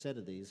Set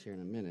of these here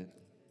in a minute.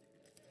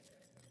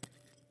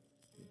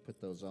 Put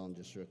those on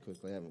just real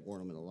quickly. I haven't worn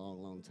them in a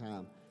long, long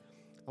time.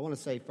 I want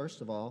to say, first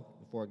of all,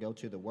 before I go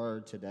to the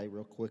Word today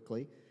real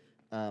quickly,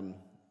 I'm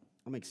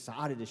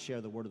excited to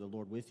share the Word of the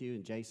Lord with you.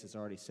 And Jace has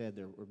already said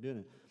that we're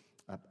doing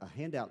a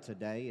handout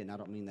today, and I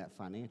don't mean that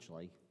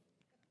financially.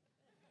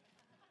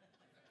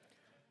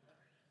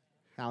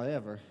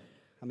 However,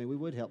 we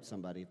would help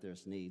somebody if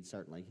there's need,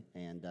 certainly.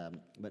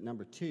 But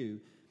number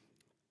two,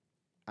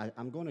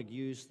 I'm going to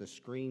use the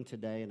screen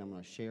today, and I'm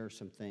going to share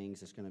some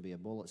things. It's going to be a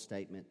bullet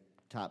statement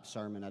type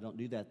sermon. I don't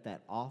do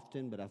that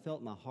often, but I felt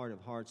in my heart of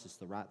hearts it's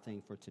the right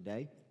thing for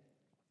today.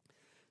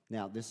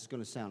 Now, this is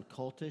going to sound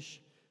cultish,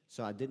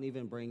 so I didn't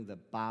even bring the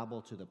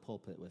Bible to the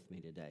pulpit with me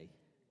today.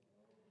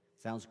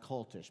 Sounds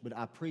cultish, but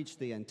I preached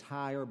the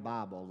entire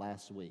Bible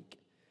last week,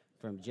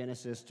 from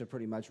Genesis to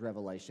pretty much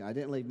Revelation. I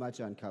didn't leave much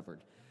uncovered.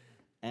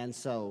 And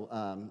so,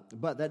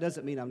 but that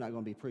doesn't mean I'm not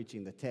going to be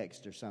preaching the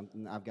text or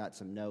something. I've got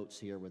some notes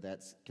here where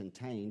that's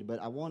contained,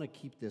 but I want to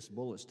keep this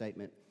bullet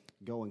statement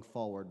going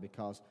forward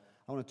because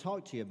I want to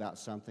talk to you about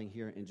something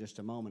here in just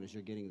a moment as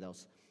you're getting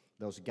those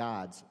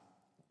guides.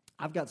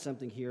 I've got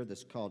something here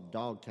that's called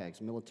dog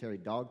tags, military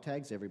dog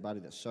tags.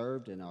 Everybody that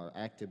served in our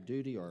active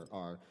duty or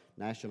our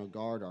National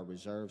Guard, our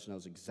reserves,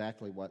 knows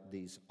exactly what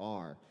these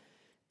are.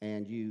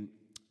 And you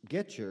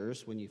get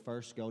yours when you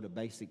first go to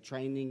basic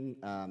training.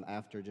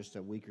 After just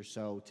a week or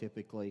so,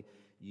 typically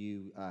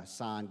you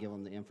give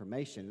them the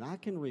information. And I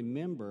can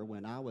remember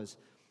when I was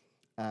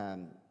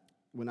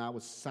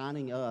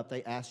signing up,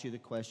 they asked you the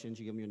questions.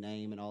 You give them your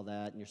name and all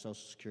that, and your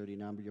social security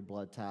number, your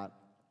blood type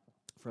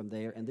from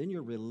there, and then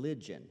your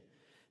religion.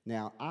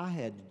 Now, I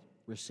had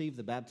received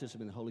the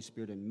baptism in the Holy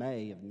Spirit in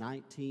May of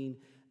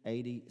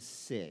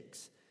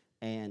 1986,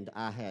 and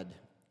I had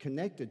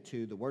connected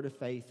to the Word of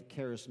Faith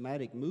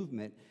charismatic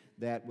movement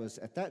that was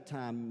at that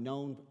time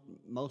known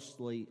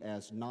mostly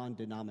as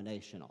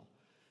non-denominational.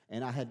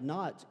 And I had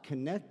not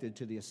connected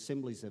to the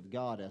Assemblies of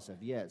God as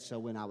of yet. So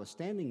when I was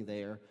standing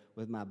there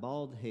with my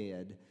bald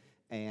head,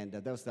 and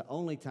that was the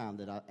only time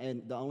the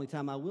only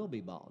time I will be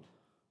bald.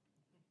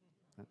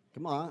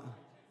 Come on.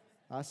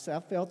 I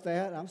felt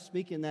that. I'm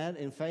speaking that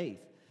in faith.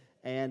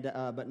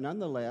 But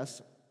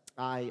nonetheless,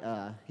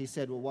 he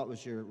said, well, what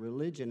was your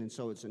religion? And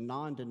so it's a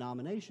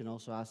non-denominational.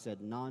 So I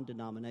said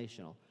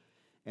non-denominational.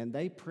 And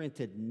they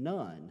printed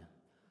none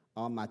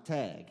on my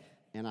tag.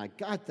 And I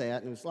got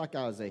that, and it was like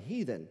I was a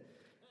heathen,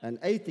 an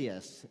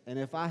atheist. And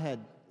if I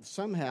had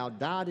somehow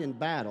died in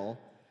battle,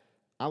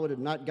 I would have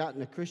not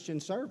gotten a Christian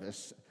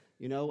service,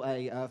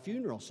 a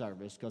funeral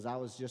service, because I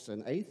was just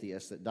an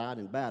atheist that died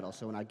in battle.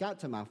 So when I got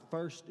to my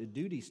first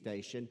duty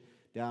station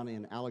down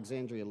in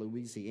Alexandria,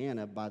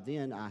 Louisiana, by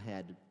then I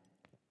had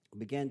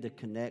began to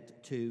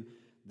connect to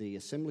the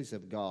Assemblies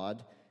of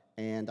God,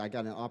 and I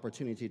got an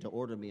opportunity to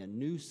order me a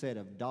new set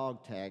of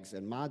dog tags.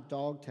 And my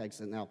dog tags,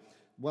 and now,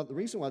 the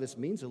reason why this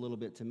means a little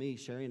bit to me,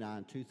 Sherry and I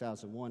in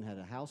 2001 had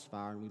a house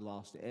fire, and we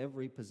lost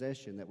every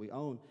possession that we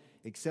owned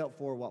except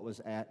for what was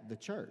at the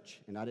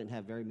church. And I didn't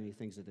have very many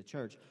things at the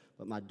church,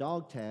 but my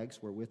dog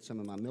tags were with some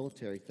of my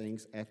military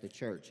things at the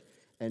church.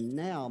 And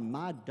now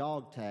my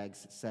dog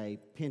tags say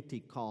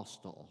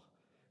Pentecostal,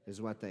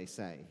 is what they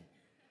say.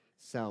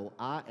 So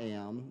I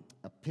am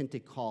a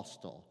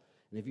Pentecostal.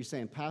 And if you're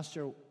saying,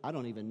 Pastor, I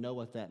don't even know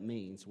what that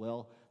means,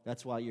 well,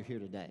 that's why you're here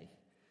today.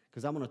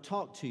 Because I'm going to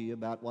talk to you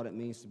about what it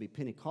means to be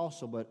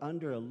Pentecostal, but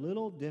under a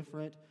little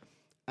different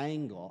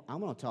angle. I'm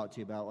going to talk to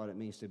you about what it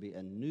means to be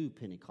a new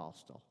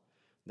Pentecostal.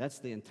 That's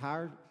the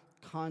entire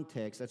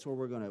context. That's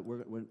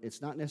where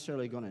it's not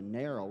necessarily going to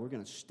narrow. We're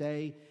going to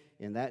stay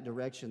in that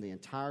direction the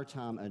entire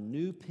time. A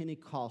new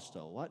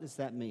Pentecostal. What does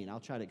that mean? I'll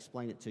try to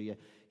explain it to you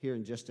here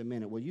in just a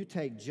minute. Will you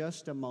take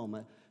just a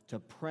moment to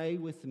pray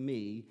with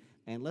me,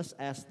 and let's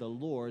ask the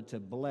Lord to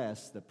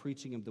bless the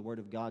preaching of the Word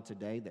of God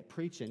today. That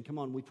preaching, come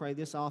on, we pray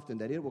this often,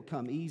 that it will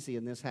come easy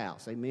in this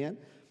house. Amen?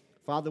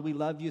 Father, we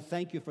love you.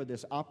 Thank you for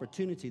this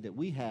opportunity that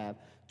we have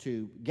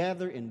to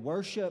gather in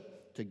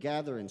worship, to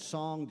gather in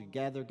song, to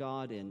gather,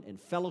 God, in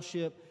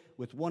fellowship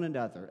with one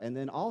another. And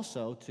then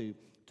also to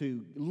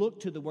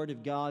look to the Word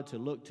of God, to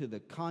look to the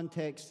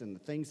context and the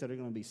things that are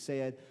going to be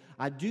said.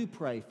 I do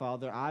pray,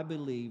 Father, I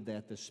believe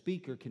that the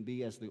speaker can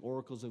be as the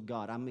oracles of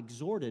God. I'm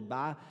exhorted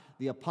by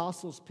the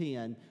apostles'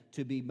 pen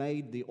to be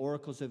made the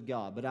oracles of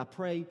God. But I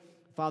pray,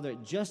 Father,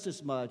 just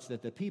as much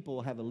that the people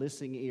will have a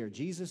listening ear.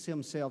 Jesus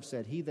himself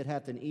said, he that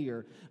hath an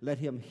ear, let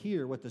him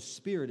hear what the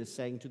Spirit is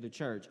saying to the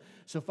church.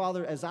 So,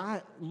 Father, as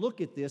I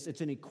look at this,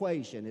 it's an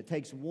equation. It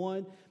takes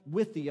one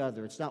with the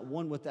other. It's not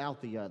one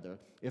without the other.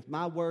 If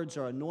my words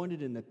are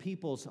anointed in the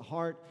people's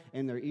heart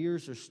and their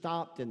ears are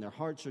stopped and their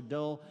hearts are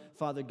dull,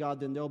 Father God,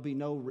 then there'll be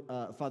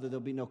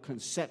no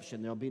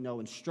conception. There'll be no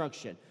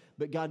instruction.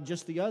 But God,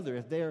 just the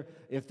other.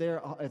 If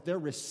they're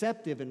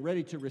receptive and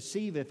ready to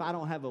receive, if I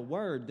don't have a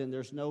word, then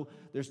there's no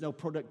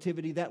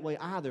productivity that way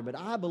either. But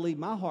I believe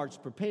my heart's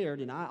prepared,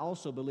 and I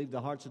also believe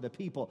the hearts of the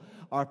people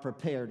are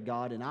prepared,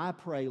 God. And I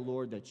pray,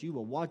 Lord, that you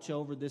will watch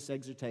over this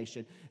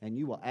exhortation and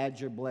you will add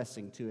your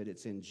blessing to it.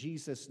 It's in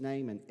Jesus'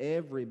 name, and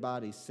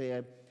everybody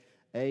said,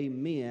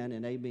 Amen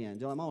and amen.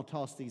 Dylan, I'm going to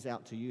toss these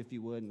out to you if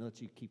you would, and let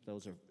you keep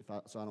those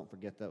so I don't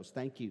forget those.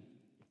 Thank you.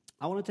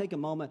 I want to take a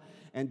moment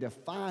and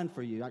define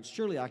for you.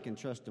 Surely I can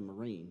trust a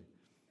Marine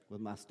with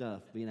my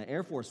stuff. Being an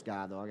Air Force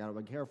guy, though, I got to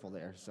be careful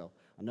there. So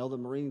I know the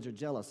Marines are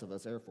jealous of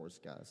us Air Force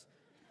guys.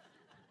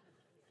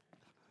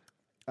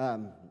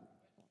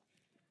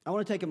 I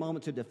want to take a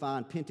moment to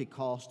define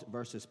Pentecost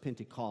versus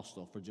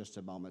Pentecostal for just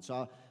a moment.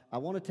 So I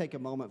want to take a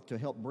moment to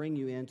help bring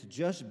you into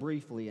just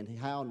briefly and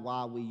how and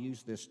why we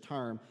use this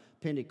term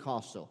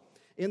Pentecostal.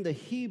 In the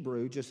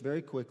Hebrew, just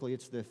very quickly,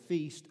 it's the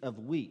Feast of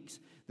Weeks.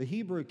 The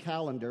Hebrew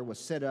calendar was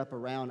set up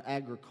around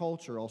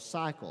agricultural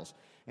cycles,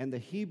 and the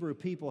Hebrew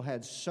people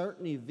had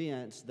certain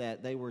events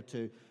that they were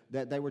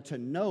to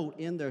note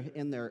in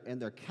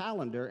their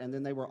calendar, and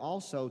then they were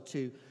also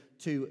to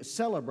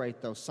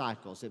celebrate those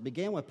cycles. It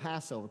began with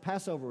Passover.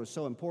 Passover was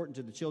so important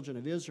to the children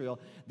of Israel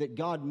that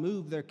God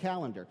moved their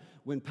calendar.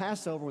 When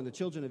the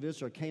children of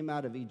Israel came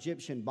out of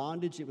Egyptian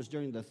bondage, it was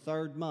during the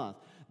 3rd month.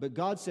 But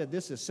God said,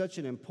 this is such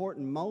an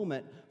important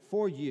moment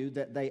for you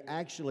that they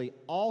actually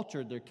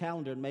altered their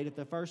calendar and made it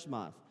the 1st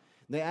month.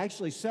 They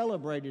actually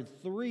celebrated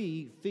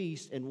 3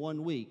 feasts in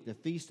 1 week: the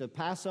Feast of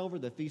Passover,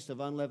 the Feast of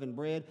Unleavened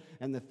Bread,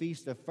 and the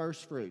Feast of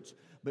First Fruits.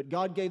 But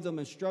God gave them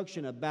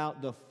instruction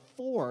about the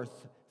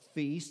 4th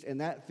feast,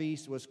 and that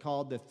feast was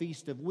called the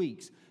Feast of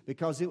Weeks,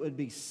 because it would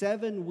be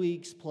 7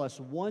 weeks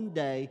plus 1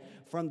 day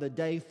from the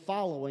day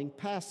following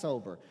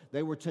Passover.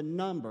 They were to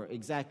number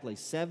exactly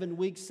 7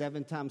 weeks.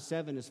 7 times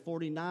 7 is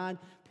 49,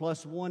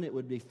 plus 1 it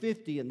would be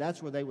 50, and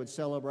that's where they would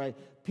celebrate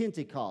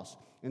Pentecost.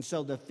 And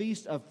so the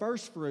Feast of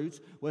First Fruits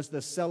was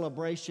the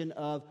celebration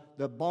of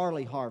the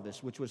barley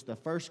harvest, which was the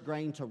first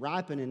grain to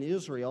ripen in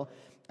Israel.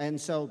 And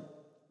so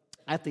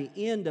at the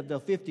end of the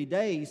 50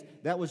 days,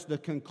 that was the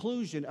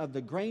conclusion of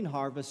the grain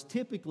harvest,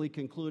 typically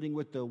concluding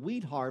with the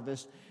wheat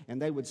harvest, and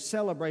they would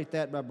celebrate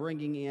that by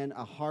bringing in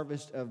a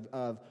harvest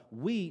of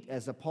wheat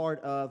as a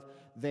part of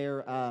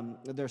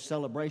their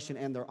celebration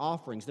and their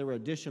offerings. There were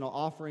additional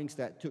offerings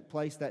that took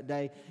place that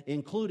day,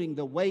 including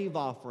the wave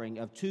offering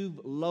of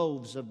 2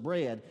 loaves of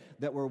bread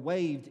that were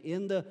waved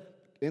in the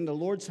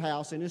Lord's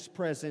house, in His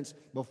presence,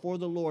 before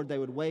the Lord. They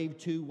would wave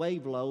 2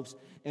 wave loaves,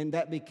 and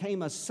that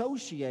became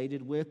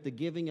associated with the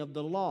giving of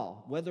the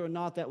law. Whether or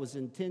not that was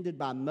intended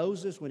by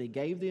Moses when he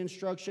gave the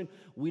instruction,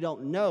 we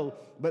don't know.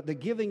 But the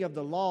giving of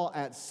the law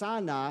at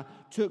Sinai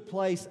took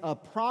place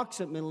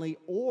approximately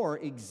or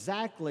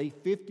exactly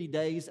 50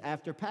 days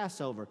after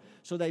Passover.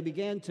 So they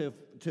began to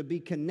be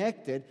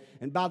connected,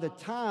 and by the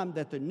time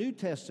that the New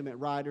Testament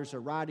writers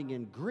are writing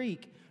in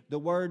Greek, the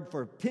word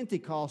for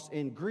Pentecost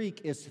in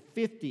Greek is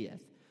 50th.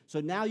 So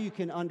now you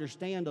can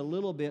understand a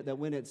little bit that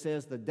when it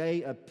says the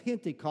day of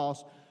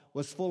Pentecost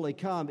was fully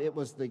come, it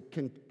was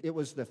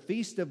the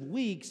Feast of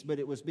Weeks, but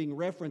it was being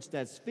referenced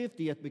as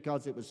 50th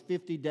because it was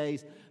 50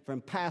 days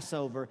from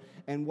Passover.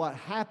 And what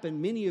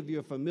happened, many of you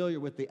are familiar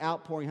with the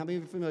outpouring. How many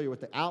of you are familiar with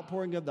the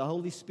outpouring of the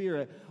Holy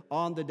Spirit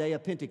on the day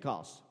of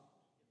Pentecost?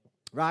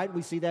 Right?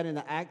 We see that in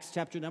Acts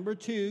chapter number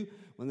 2,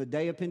 when the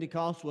day of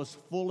Pentecost was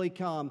fully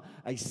come,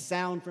 a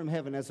sound from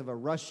heaven as of a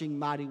rushing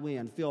mighty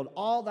wind filled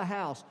all the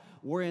house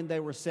wherein they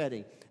were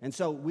sitting. And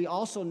so we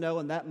also know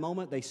in that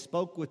moment they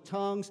spoke with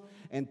tongues,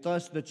 and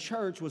thus the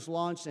church was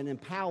launched and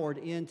empowered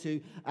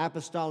into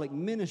apostolic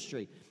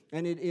ministry.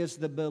 And it is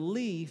the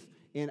belief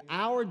in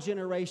our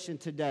generation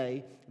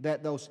today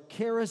that those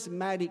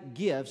charismatic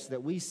gifts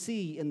that we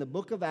see in the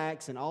book of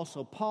Acts, and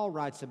also Paul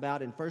writes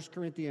about in 1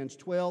 Corinthians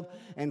 12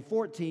 and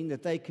 14,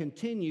 that they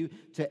continue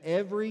to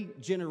every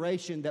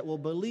generation that will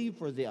believe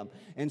for them.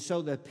 And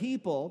so the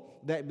people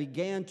that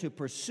began to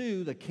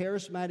pursue the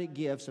charismatic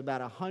gifts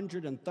about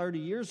 130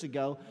 years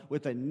ago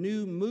with a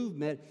new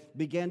movement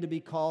began to be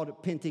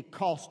called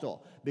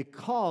Pentecostal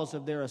because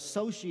of their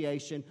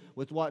association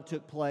with what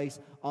took place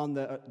on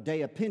the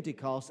day of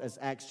Pentecost as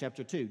Acts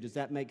chapter 2. Does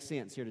that make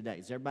sense here today?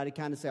 Does everybody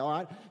kind of say, all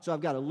right, so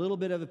I've got a little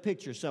bit of a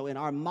picture. So in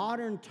our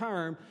modern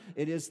term,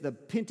 it is the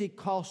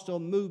Pentecostal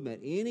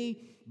movement.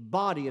 Any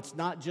body, it's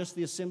not just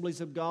the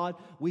Assemblies of God.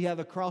 We have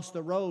across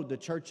the road the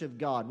Church of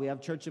God. We have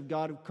Church of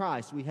God of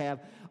Christ. We have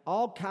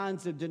all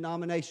kinds of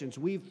denominations.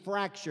 We've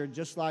fractured,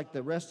 just like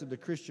the rest of the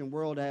Christian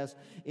world has,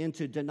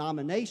 into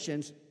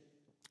denominations.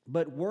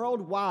 But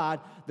worldwide,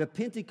 the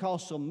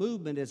Pentecostal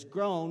movement has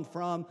grown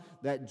from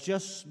that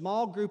just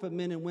small group of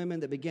men and women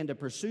that began to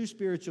pursue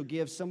spiritual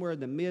gifts somewhere in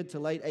the mid to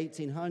late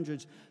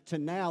 1800s to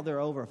now there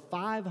are over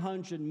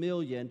 500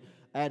 million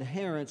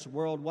adherents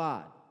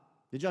worldwide.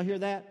 Did y'all hear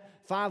that?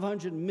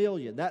 500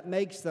 million. That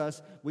makes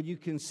us, when you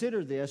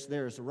consider this,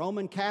 there's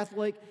Roman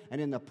Catholic, and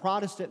in the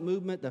Protestant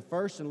movement, the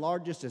first and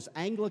largest is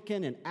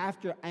Anglican, and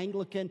after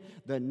Anglican,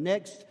 the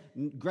next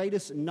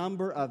greatest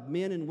number of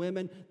men and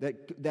women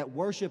that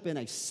worship in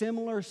a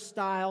similar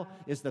style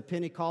is the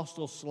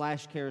Pentecostal /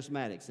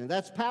 Charismatics. And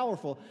that's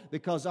powerful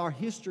because our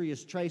history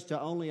is traced to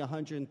only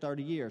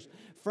 130 years.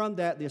 From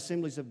that, the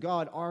Assemblies of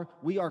God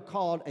we are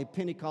called a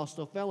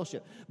Pentecostal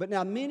fellowship. But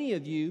now many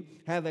of you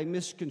have a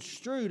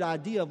misconstrued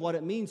idea of what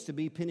it means to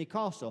be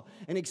Pentecostal.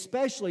 And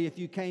especially if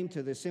you came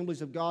to the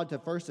Assemblies of God, to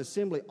First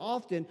Assembly,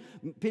 often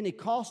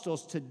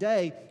Pentecostals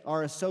today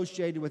are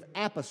associated with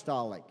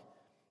apostolic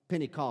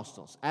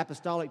Pentecostals.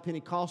 Apostolic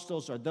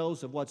Pentecostals are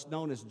those of what's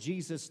known as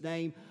Jesus'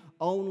 name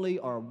only,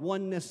 or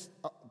oneness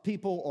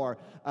people, or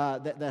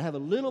that have a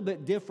little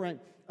bit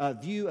different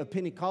view of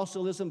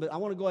Pentecostalism. But I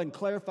want to go ahead and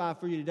clarify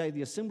for you today,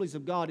 the Assemblies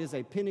of God is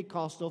a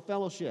Pentecostal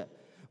fellowship.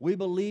 We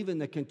believe in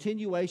the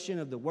continuation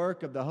of the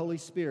work of the Holy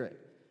Spirit.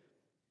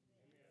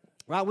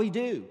 Right, we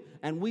do.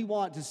 And we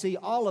want to see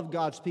all of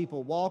God's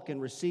people walk and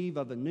receive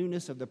of the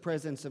newness of the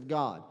presence of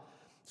God.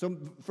 So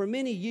for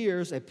many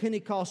years, a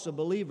Pentecostal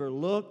believer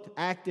looked,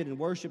 acted, and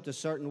worshiped a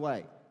certain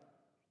way.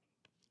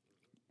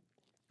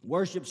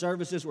 Worship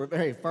services were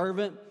very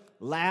fervent,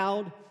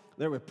 loud.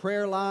 There were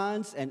prayer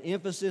lines and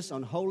emphasis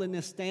on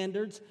holiness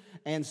standards.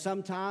 And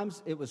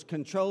sometimes it was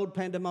controlled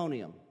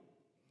pandemonium.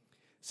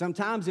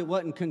 Sometimes it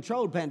wasn't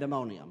controlled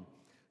pandemonium.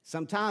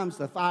 Sometimes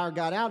the fire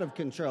got out of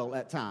control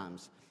at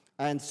times.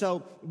 And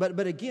so,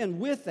 but again,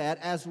 with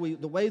that,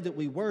 the way that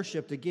we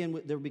worshiped,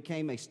 again, there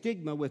became a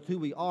stigma with who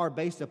we are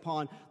based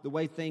upon the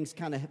way things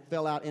kind of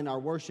fell out in our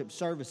worship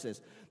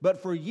services.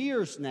 But for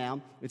years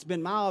now, it's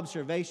been my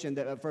observation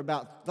that for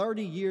about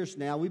 30 years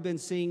now, we've been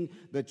seeing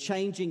the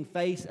changing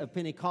face of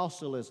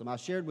Pentecostalism. I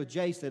shared with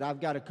Jace that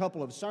I've got a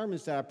couple of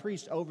sermons that I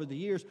preached over the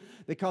years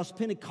because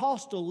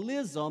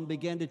Pentecostalism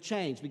began to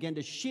change, began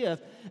to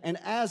shift. And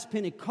as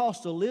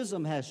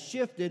Pentecostalism has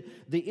shifted,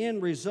 the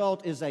end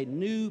result is a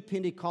new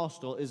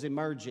Pentecostal is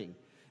emerging.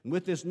 And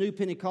with this new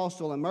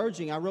Pentecostal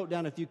emerging, I wrote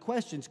down a few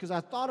questions because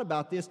I thought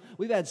about this.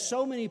 We've had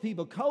so many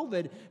people.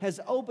 COVID has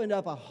opened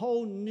up a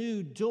whole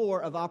new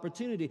door of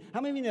opportunity.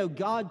 How many of you know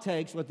God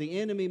takes what the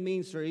enemy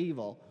means for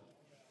evil,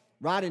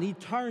 right, and He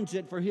turns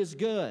it for His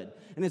good?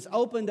 And it's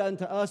opened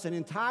unto us an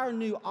entire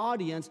new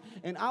audience,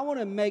 and I want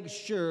to make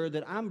sure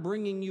that I'm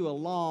bringing you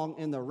along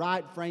in the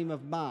right frame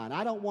of mind.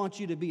 I don't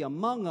want you to be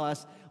among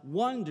us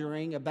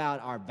wondering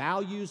about our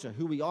values or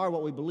who we are,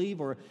 what we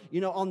believe, or,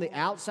 on the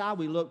outside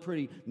we look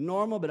pretty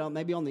normal, but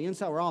maybe on the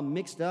inside we're all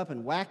mixed up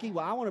and wacky.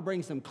 Well, I want to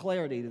bring some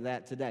clarity to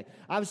that today.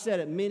 I've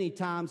said it many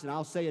times, and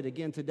I'll say it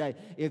again today.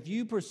 If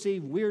you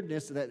perceive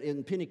weirdness that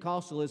in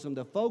Pentecostalism,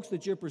 the folks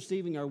that you're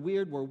perceiving are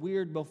weird were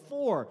weird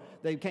before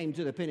they came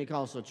to the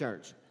Pentecostal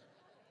church.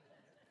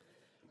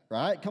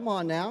 Right? Come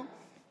on now.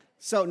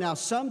 So now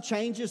some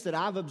changes that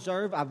I've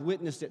observed, I've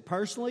witnessed it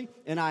personally,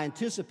 and I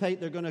anticipate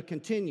they're going to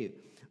continue.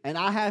 And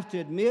I have to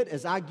admit,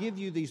 as I give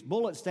you these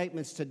bullet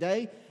statements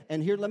today,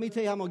 and here, let me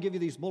tell you how I'm going to give you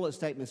these bullet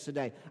statements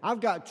today. I've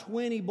got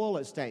 20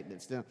 bullet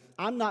statements. Now,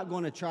 I'm not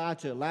going to try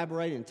to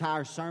elaborate an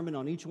entire sermon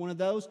on each one of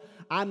those.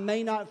 I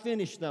may not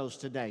finish those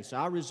today, so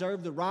I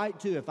reserve the right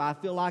to. If I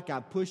feel like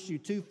I've pushed you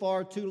too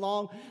far, too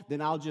long, then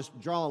I'll just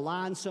draw a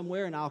line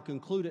somewhere and I'll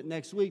conclude it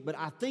next week. But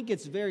I think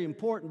it's very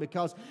important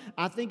because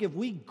I think if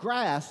we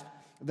grasp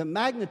the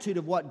magnitude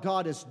of what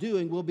God is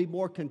doing, we'll be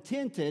more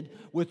contented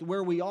with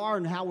where we are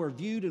and how we're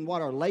viewed and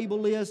what our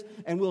label is.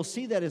 And we'll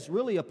see that it's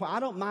really I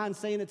don't mind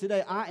saying it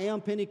today. I am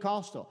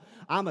Pentecostal.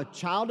 I'm a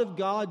child of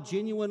God,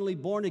 genuinely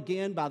born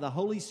again by the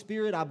Holy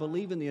Spirit. I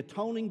believe in the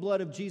atoning blood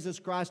of Jesus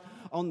Christ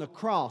on the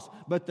cross.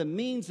 But the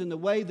means and the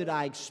way that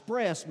I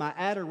express my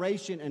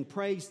adoration and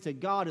praise to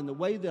God and the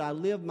way that I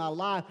live my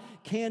life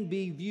can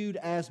be viewed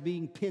as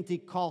being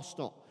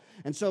Pentecostal.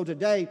 And so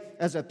today,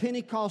 as a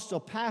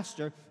Pentecostal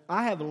pastor,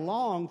 I have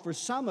longed for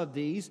some of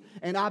these,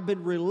 and I've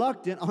been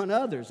reluctant on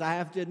others. I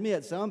have to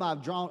admit, some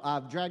I've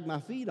dragged my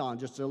feet on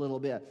just a little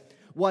bit.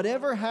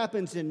 Whatever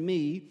happens in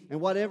me,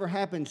 and whatever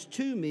happens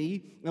to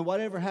me, and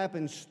whatever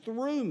happens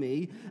through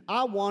me,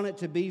 I want it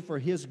to be for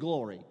His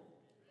glory.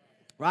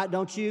 Right,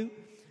 don't you?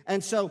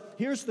 And so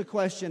here's the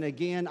question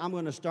again. I'm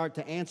going to start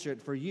to answer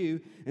it for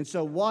you. And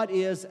so what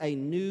is a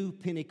new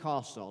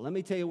Pentecostal? Let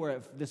me tell you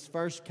where this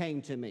first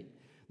came to me.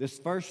 This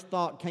first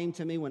thought came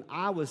to me when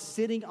I was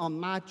sitting on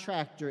my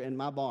tractor in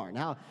my barn.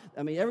 Now,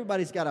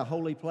 everybody's got a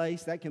holy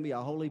place. That can be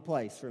a holy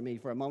place for me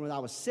for a moment. I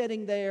was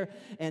sitting there,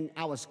 and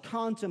I was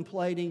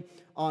contemplating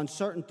on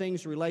certain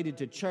things related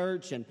to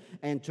church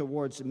and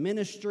towards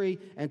ministry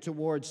and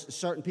towards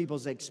certain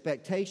people's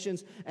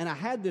expectations. And I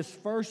had this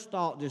first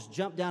thought just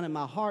jump down in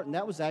my heart, and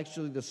that was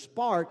actually the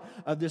spark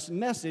of this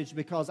message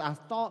because I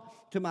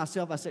thought to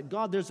myself, I said,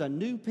 God, there's a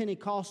new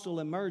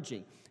Pentecostal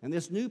emerging. And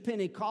this new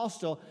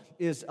Pentecostal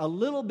is a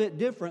little bit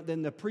different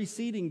than the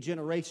preceding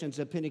generations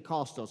of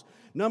Pentecostals.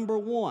 Number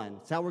one,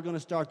 that's how we're going to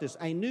start this.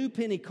 A new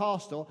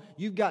Pentecostal,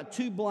 you've got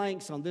two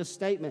blanks on this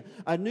statement.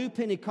 A new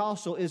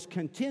Pentecostal is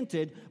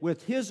contented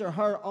with his or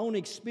her own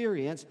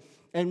experience,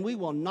 and we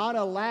will not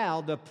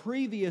allow the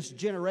previous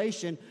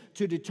generation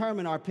to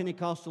determine our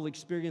Pentecostal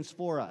experience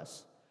for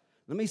us.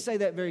 Let me say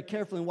that very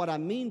carefully, and what I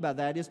mean by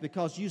that is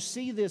because you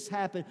see this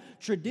happen.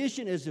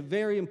 Tradition is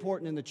very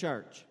important in the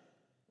church.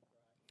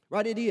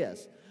 Right, it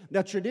is.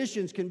 Now,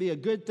 traditions can be a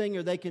good thing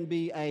or they can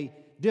be a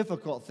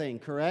difficult thing,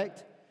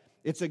 correct?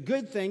 It's a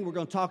good thing we're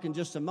going to talk in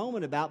just a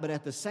moment about, but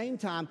at the same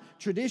time,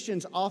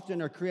 traditions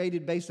often are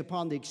created based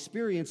upon the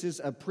experiences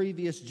of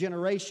previous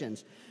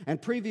generations.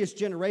 And previous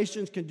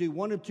generations can do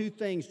one of two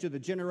things to the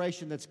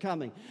generation that's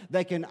coming.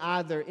 They can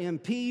either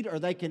impede or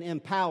they can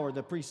empower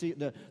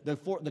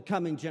the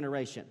coming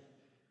generation.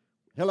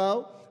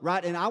 Hello?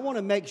 Right? And I want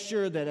to make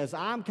sure that as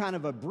I'm kind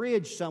of a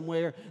bridge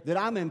somewhere, that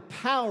I'm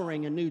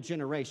empowering a new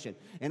generation.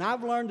 And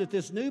I've learned that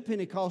this new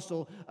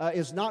Pentecostal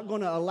is not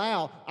going to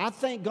allow. I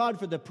thank God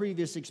for the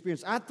previous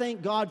experience. I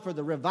thank God for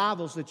the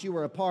revivals that you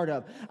were a part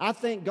of. I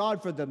thank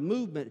God for the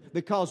movement,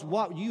 because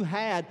what you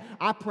had,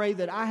 I pray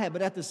that I had.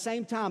 But at the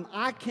same time,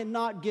 I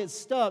cannot get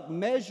stuck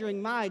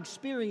measuring my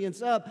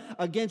experience up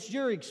against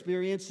your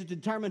experience to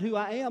determine who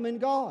I am in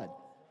God.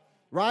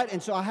 Right?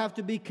 And so I have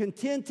to be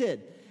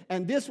contented.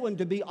 And this one,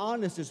 to be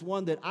honest, is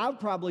one that I've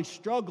probably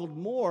struggled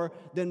more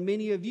than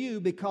many of you,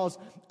 because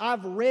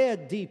I've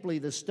read deeply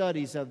the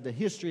studies of the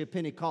history of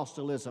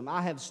Pentecostalism.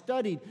 I have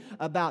studied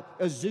about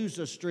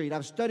Azusa Street.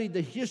 I've studied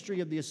the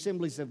history of the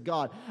Assemblies of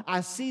God. I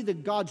see the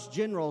God's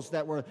generals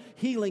that were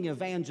healing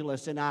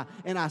evangelists, and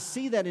I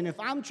see that. And if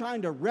I'm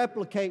trying to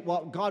replicate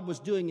what God was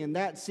doing in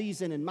that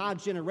season in my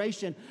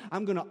generation,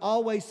 I'm going to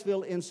always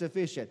feel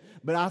insufficient.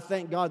 But I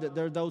thank God that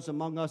there are those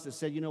among us that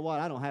said, you know what,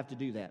 I don't have to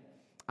do that.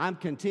 I'm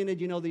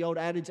contented, you know the old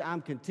adage, I'm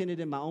contented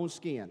in my own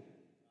skin,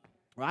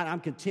 right?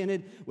 I'm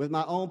contented with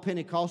my own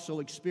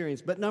Pentecostal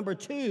experience. But number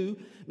two,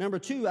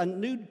 a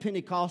new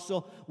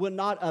Pentecostal will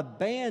not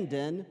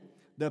abandon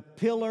the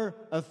pillar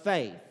of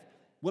faith.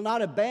 Will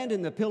not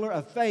abandon the pillar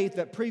of faith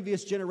that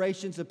previous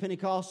generations of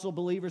Pentecostal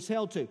believers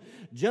held to.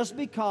 Just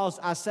because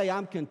I say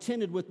I'm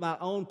contented with my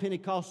own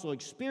Pentecostal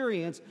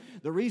experience,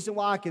 the reason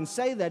why I can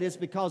say that is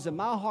because in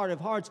my heart of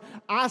hearts,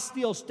 I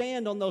still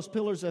stand on those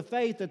pillars of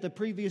faith that the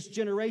previous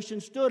generation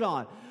stood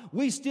on.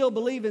 We still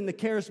believe in the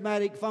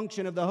charismatic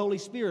function of the Holy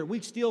Spirit.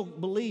 We still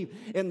believe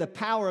in the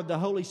power of the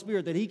Holy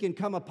Spirit, that He can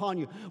come upon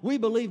you. We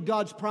believe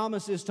God's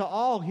promises to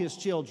all His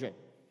children.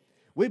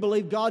 We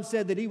believe God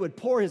said that He would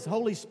pour His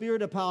Holy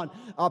Spirit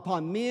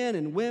upon men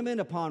and women,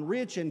 upon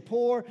rich and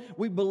poor.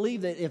 We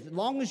believe that as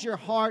long as your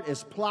heart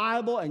is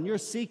pliable and you're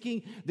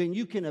seeking, then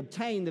you can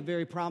obtain the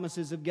very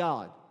promises of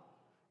God.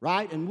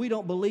 Right? And we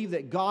don't believe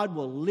that God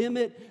will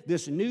limit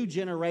this new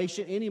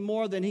generation any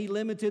more than He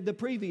limited the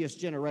previous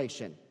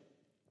generation.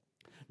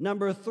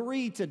 Number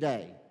three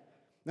today.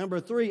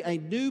 A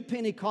new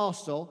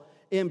Pentecostal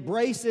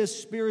embraces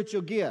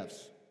spiritual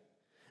gifts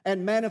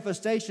and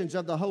manifestations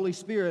of the Holy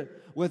Spirit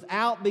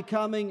without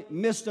becoming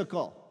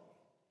mystical.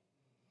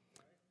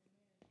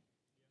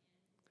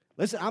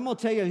 Listen, I'm going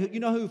to tell you,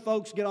 you know who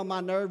folks get on my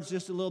nerves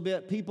just a little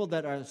bit? People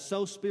that are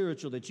so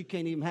spiritual that you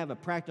can't even have a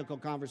practical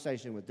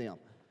conversation with them.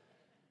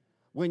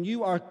 When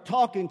you are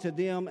talking to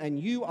them and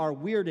you are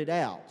weirded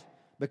out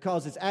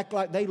because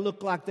they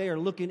look like they are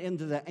looking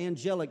into the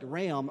angelic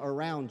realm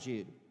around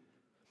you.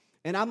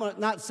 And I'm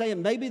not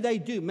saying maybe they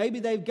do, maybe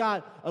they've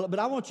got, but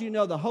I want you to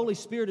know the Holy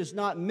Spirit is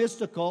not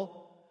mystical,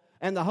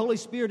 and the Holy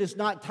Spirit is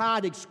not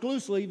tied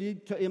exclusively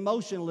to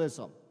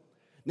emotionalism.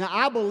 Now,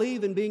 I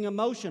believe in being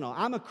emotional.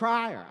 I'm a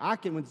crier.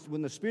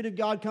 When the Spirit of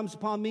God comes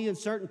upon me in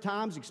certain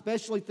times,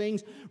 especially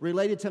things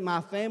related to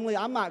my family,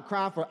 I might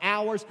cry for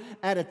hours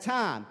at a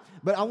time.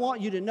 But I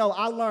want you to know,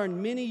 I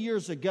learned many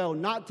years ago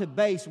not to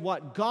base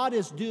what God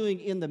is doing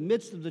in the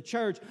midst of the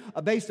church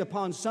based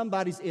upon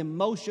somebody's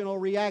emotional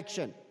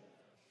reaction.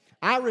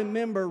 I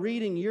remember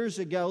reading years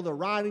ago the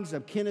writings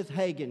of Kenneth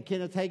Hagin.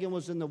 Kenneth Hagin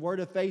was in the Word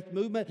of Faith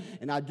movement,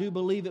 and I do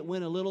believe it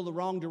went a little the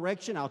wrong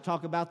direction. I'll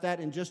talk about that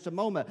in just a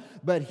moment.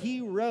 But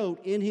he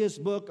wrote in his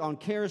book on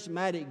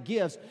charismatic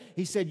gifts,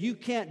 he said, you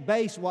can't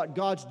base what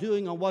God's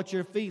doing on what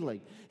you're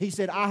feeling. He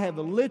said, I have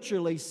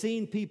literally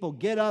seen people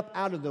get up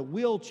out of the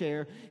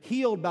wheelchair,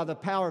 healed by the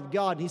power of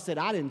God. And he said,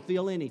 I didn't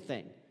feel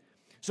anything.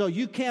 So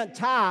you can't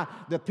tie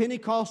the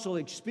Pentecostal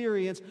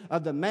experience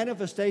of the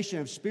manifestation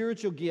of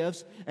spiritual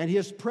gifts and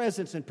His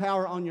presence and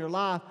power on your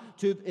life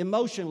to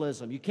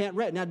emotionalism. You can't.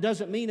 Now, it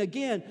doesn't mean,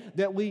 again,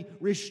 that we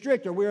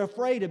restrict or we're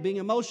afraid of being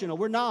emotional.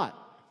 We're not.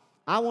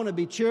 I want to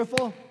be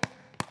cheerful.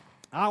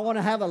 I want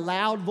to have a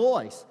loud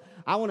voice.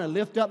 I want to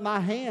lift up my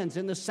hands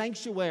in the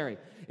sanctuary.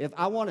 If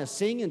I want to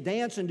sing and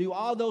dance and do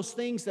all those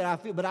things that I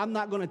feel, but I'm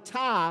not going to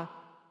tie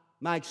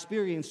my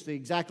experience to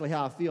exactly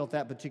how I feel at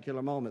that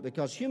particular moment,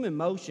 because human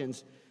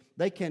emotions,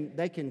 they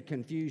can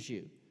confuse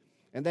you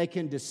and they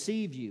can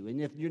deceive you.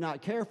 And if you're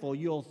not careful,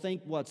 you'll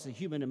think what's a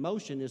human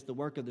emotion is the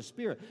work of the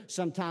Spirit.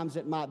 Sometimes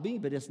it might be,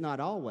 but it's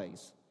not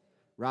always,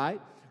 right?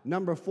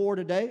 Number 4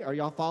 today. Are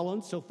y'all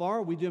following so far?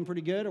 Are we doing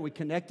pretty good? Are we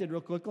connected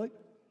real quickly?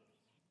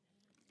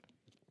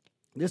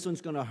 This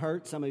one's going to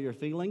hurt some of your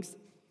feelings,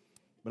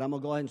 but I'm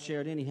going to go ahead and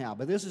share it anyhow.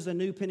 But this is a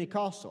new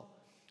Pentecostal.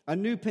 A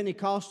new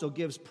Pentecostal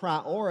gives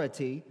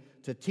priority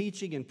to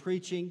teaching and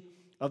preaching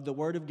of the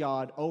Word of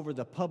God over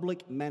the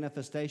public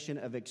manifestation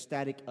of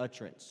ecstatic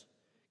utterance.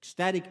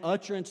 Ecstatic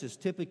utterance is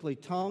typically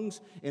tongues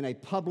in a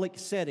public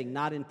setting,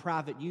 not in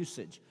private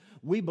usage.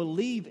 We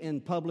believe in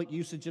public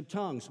usage of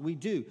tongues. We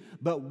do.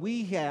 But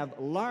we have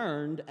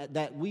learned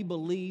that we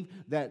believe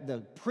that the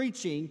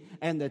preaching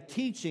and the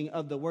teaching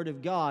of the Word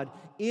of God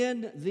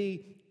in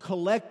the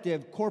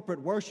collective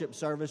corporate worship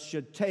service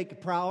should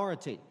take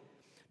priority.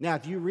 Now,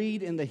 if you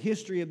read in the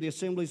history of the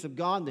Assemblies of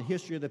God and the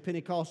history of the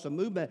Pentecostal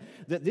movement,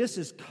 that this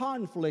is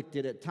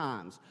conflicted at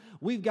times.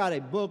 We've got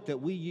a book that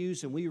we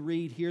use and we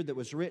read here that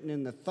was written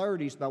in the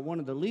 30s by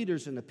one of the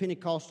leaders in the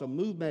Pentecostal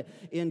movement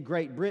in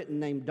Great Britain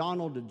named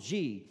Donald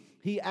G.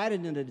 He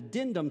added an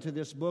addendum to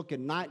this book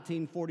in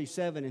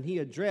 1947, and he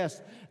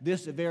addressed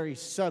this very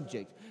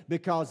subject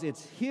because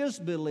it's his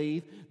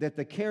belief that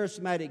the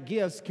charismatic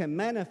gifts can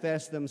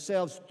manifest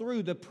themselves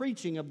through the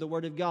preaching of the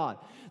Word of God.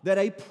 That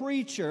a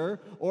preacher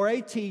or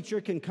a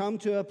teacher can come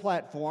to a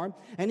platform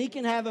and he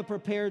can have a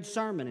prepared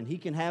sermon and he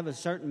can have a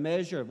certain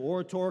measure of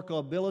oratorical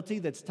ability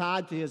that's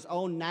tied to his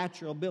own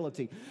natural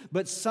ability.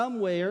 But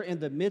somewhere in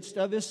the midst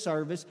of his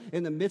service,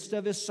 in the midst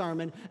of his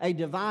sermon, a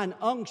divine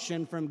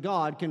unction from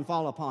God can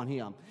fall upon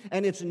him.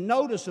 And it's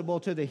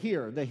noticeable to the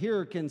hearer. The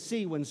hearer can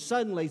see when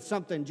suddenly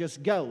something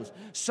just goes,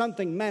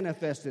 something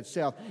manifests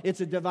itself.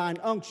 It's a divine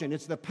unction.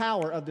 It's the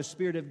power of the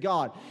Spirit of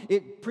God.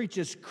 It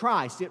preaches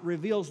Christ. It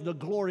reveals the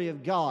glory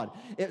of God.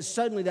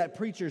 Suddenly that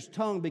preacher's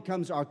tongue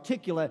becomes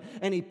articulate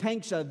and he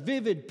paints a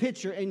vivid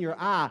picture in your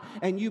eye,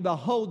 and you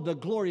behold the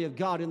glory of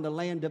God in the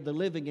land of the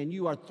living, and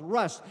you are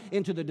thrust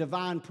into the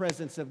divine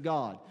presence of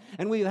God.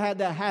 And we've had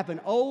that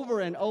happen over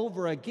and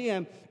over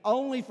again,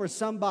 only for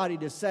somebody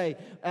to say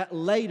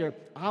later,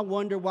 I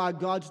wonder why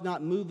God's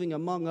not moving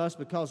among us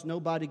because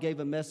nobody gave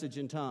a message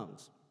in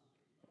tongues.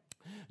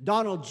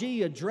 Donald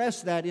G.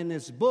 addressed that in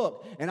his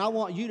book, and I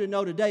want you to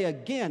know today,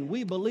 again,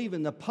 we believe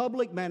in the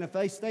public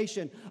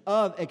manifestation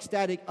of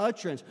ecstatic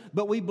utterance,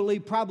 but we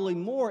believe probably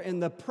more in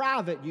the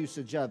private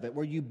usage of it,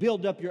 where you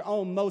build up your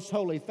own most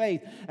holy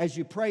faith as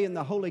you pray in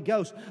the Holy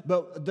Ghost.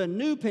 But the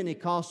new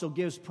Pentecostal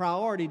gives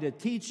priority to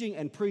teaching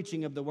and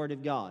preaching of the Word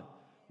of God.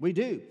 We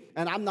do,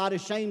 and I'm not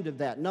ashamed of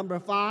that. Number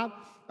 5,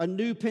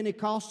 new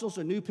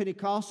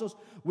Pentecostals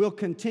will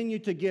continue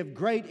to give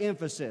great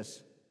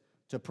emphasis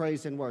to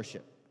praise and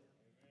worship.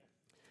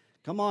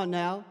 Come on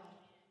now.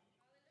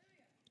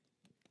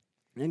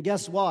 And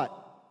guess what?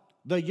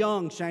 The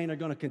young, Shane, are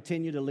going to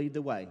continue to lead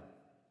the way.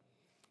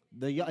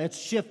 It's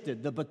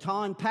shifted. The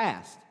baton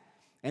passed.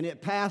 And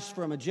it passed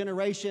from a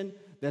generation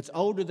that's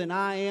older than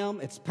I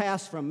am. It's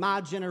passed from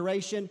my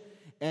generation.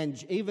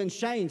 And even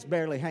Shane's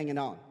barely hanging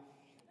on.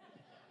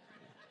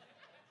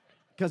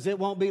 Because it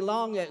won't be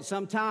long that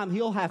sometime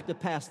he'll have to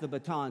pass the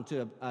baton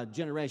to a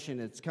generation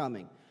that's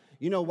coming.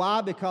 You know why?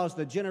 Because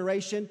the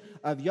generation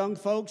of young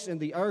folks in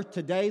the earth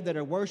today that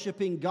are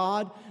worshiping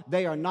God,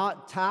 they are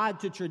not tied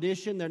to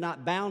tradition. They're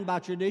not bound by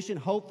tradition.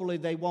 Hopefully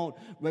they won't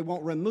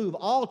remove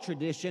all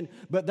tradition,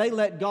 but they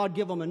let God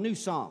give them a new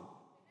song.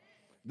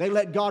 They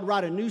let God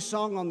write a new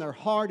song on their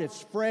heart.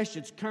 It's fresh,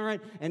 it's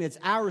current, and it's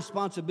our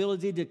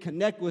responsibility to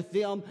connect with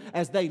them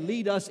as they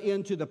lead us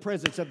into the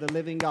presence of the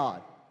living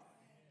God.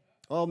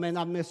 Oh, man,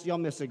 y'all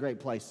missed a great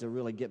place to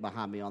really get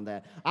behind me on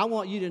that. I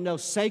want you to know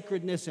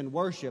sacredness and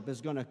worship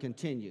is going to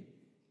continue.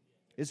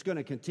 It's going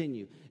to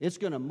continue. It's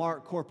going to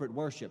mark corporate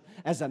worship.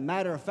 As a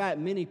matter of fact,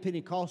 many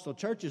Pentecostal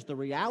churches, the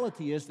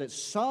reality is that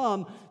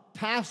some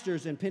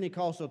pastors in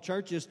Pentecostal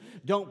churches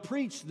don't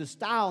preach the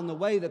style and the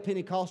way that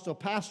Pentecostal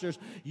pastors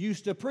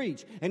used to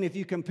preach. And if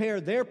you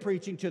compare their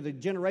preaching to the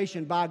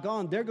generation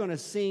bygone, they're going to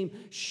seem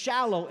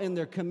shallow in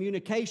their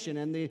communication.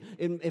 And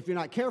if you're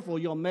not careful,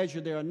 you'll measure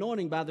their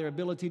anointing by their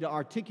ability to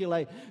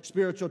articulate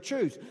spiritual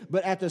truths.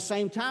 But at the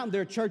same time,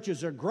 their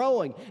churches are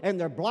growing and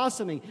they're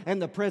blossoming,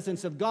 and the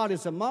presence of God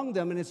is among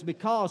them. And it's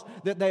because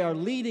that they are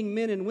leading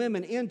men and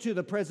women into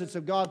the presence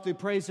of God through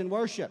praise and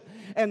worship.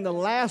 And the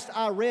last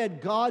I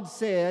read, God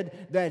said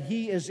that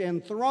He is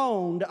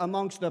enthroned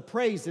amongst the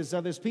praises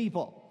of His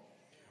people.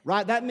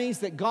 Right? That means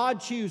that God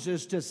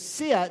chooses to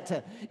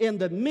sit in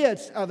the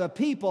midst of a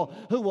people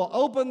who will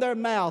open their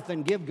mouth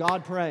and give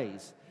God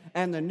praise.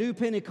 And the new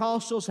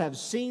Pentecostals have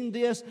seen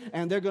this,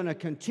 and they're going to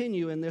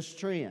continue in this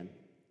trend.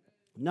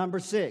 Number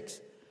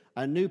 6,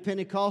 a new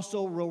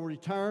Pentecostal will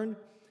return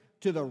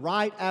to the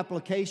right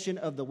application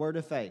of the word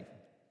of faith.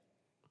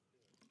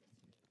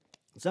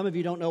 Some of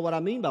you don't know what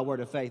I mean by word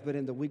of faith, but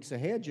in the weeks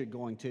ahead you're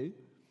going to.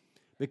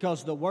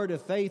 Because the word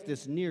of faith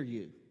is near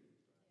you.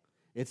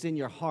 It's in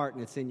your heart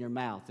and it's in your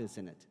mouth,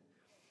 isn't it?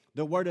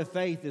 The word of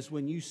faith is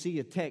when you see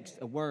a text,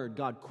 a word,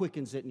 God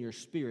quickens it in your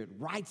spirit,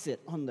 writes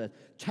it on the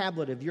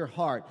tablet of your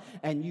heart,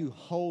 and you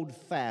hold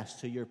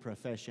fast to your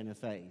profession of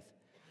faith.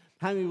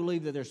 How many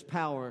believe that there's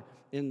power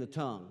in the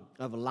tongue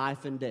of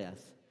life and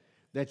death?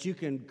 That you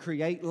can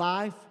create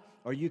life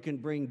or you can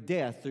bring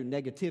death through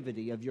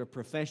negativity of your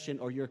profession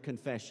or your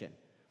confession.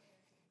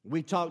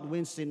 We talked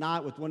Wednesday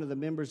night with one of the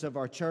members of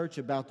our church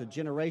about the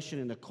generation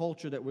and the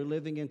culture that we're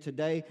living in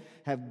today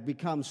have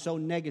become so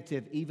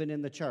negative even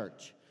in the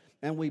church.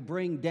 And we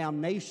bring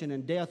damnation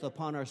and death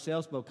upon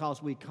ourselves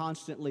because we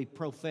constantly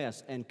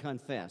profess and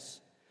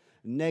confess.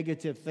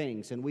 negative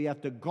things, and we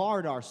have to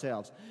guard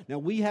ourselves. Now,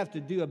 we have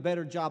to do a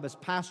better job as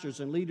pastors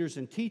and leaders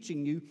in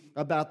teaching you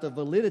about the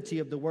validity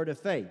of the word of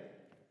faith.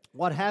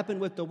 What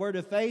happened with the word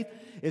of faith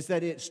is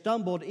that it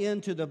stumbled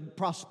into the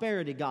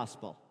prosperity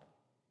gospel.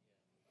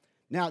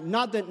 Now,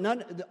 not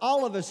that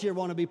all of us here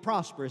want to be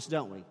prosperous,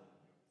 don't we?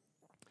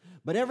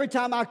 But every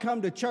time I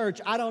come to church,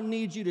 I don't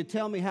need you to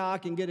tell me how I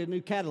can get a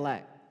new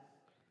Cadillac.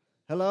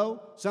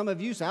 Hello? Some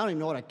of you say, I don't even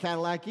know what a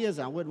Cadillac is.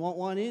 I wouldn't want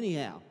one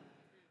anyhow.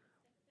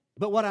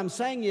 But what I'm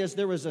saying is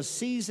there was a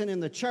season in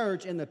the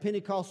church, in the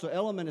Pentecostal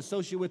element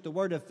associated with the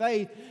word of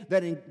faith,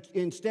 that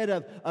instead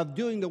of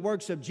doing the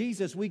works of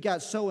Jesus, we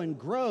got so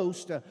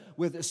engrossed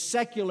with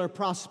secular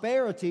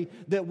prosperity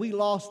that we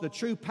lost the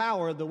true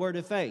power of the word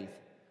of faith.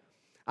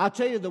 I'll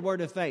tell you the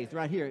word of faith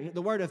right here.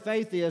 The word of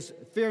faith is,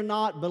 fear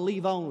not,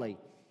 believe only.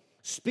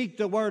 Speak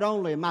the word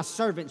only, and my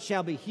servant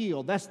shall be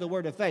healed. That's the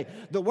word of faith.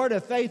 The word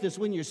of faith is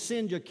when you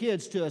send your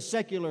kids to a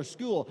secular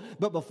school,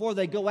 but before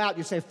they go out,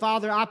 you say,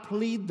 Father, I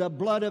plead the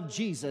blood of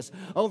Jesus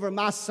over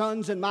my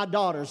sons and my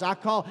daughters. I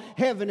call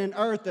heaven and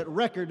earth at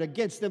record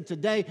against them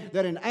today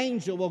that an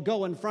angel will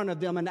go in front of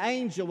them, an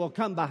angel will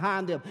come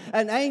behind them,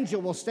 an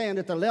angel will stand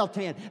at the left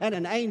hand, and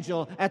an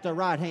angel at the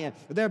right hand.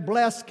 They're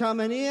blessed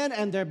coming in,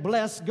 and they're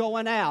blessed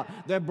going out.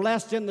 They're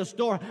blessed in the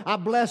store. I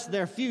bless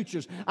their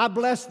futures. I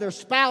bless their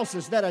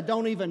spouses that I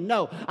don't even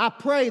know. I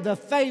pray the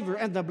favor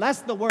and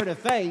that's the word of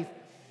faith.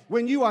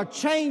 When you are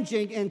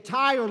changing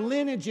entire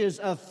lineages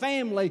of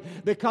family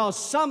because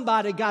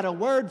somebody got a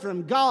word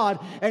from God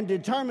and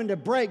determined to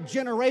break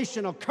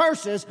generational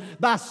curses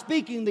by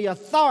speaking the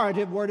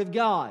authoritative word of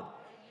God.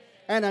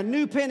 And a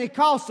new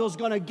Pentecostal is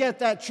going to get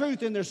that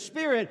truth in their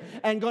spirit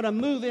and going to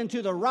move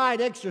into the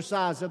right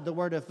exercise of the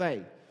word of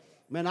faith.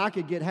 Man, I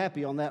could get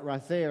happy on that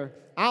right there.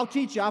 I'll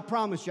teach you. I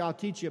promise you I'll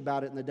teach you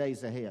about it in the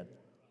days ahead.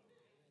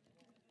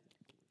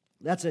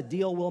 That's a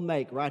deal we'll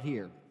make right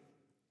here.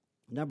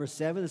 Number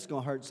 7, it's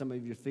going to hurt some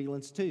of your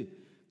feelings too,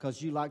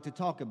 because you like to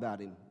talk about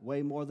him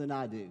way more than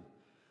I do.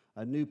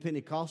 A new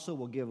Pentecostal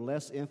will give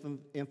less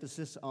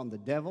emphasis on the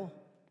devil.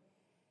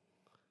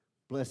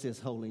 Bless his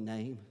holy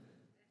name.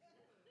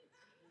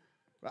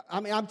 I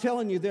mean, I'm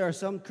telling you, there are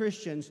some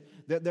Christians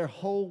that their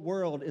whole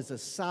world is a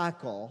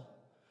cycle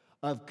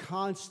of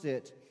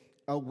constant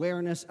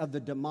awareness of the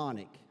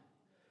demonic,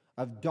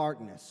 of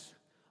darkness,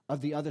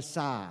 of the other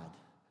side,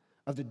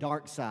 of the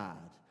dark side,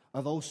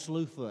 of old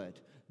Slewfoot,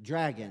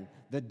 dragon,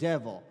 the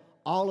devil,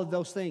 all of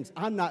those things.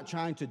 I'm not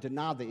trying to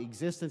deny the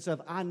existence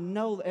of. I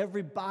know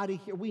everybody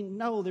here, we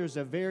know there's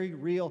a very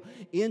real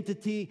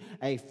entity,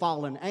 a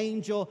fallen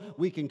angel.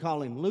 We can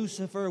call him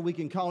Lucifer. We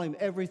can call him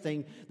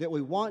everything that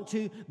we want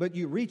to. But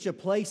you reach a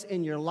place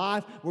in your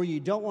life where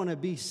you don't want to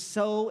be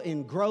so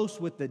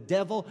engrossed with the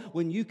devil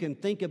when you can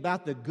think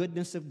about the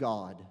goodness of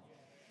God.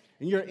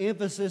 And your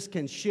emphasis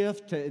can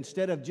shift to,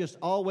 instead of just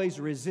always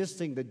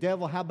resisting the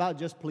devil, how about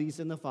just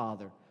pleasing the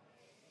Father?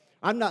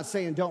 I'm not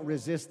saying don't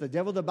resist the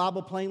devil. The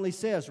Bible plainly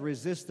says,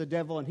 resist the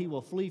devil and he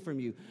will flee from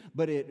you.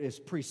 But it is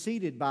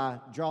preceded by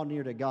draw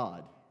near to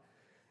God,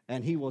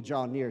 and he will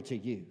draw near to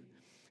you.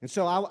 And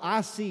so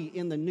I see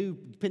in the new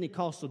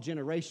Pentecostal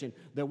generation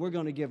that we're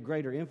going to give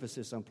greater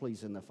emphasis on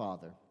pleasing the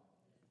Father.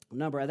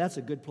 That's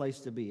a good place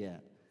to be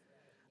at.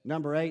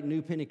 Number 8,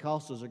 new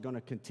Pentecostals are going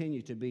to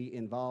continue to be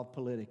involved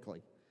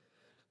politically.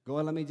 Go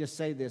ahead, let me just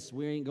say this.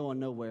 We ain't going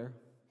nowhere.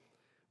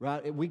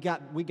 Right? We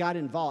got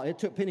involved. It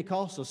took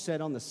Pentecostals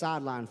set on the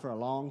sideline for a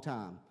long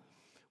time.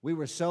 We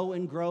were so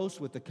engrossed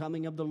with the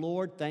coming of the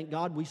Lord. Thank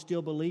God we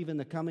still believe in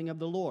the coming of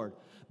the Lord.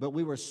 But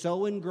we were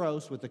so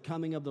engrossed with the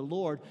coming of the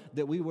Lord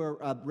that we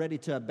were ready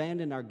to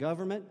abandon our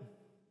government,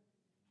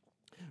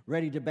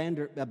 ready to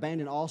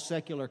abandon all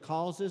secular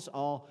causes,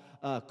 all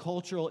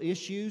cultural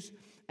issues,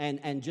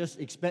 and just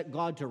expect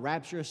God to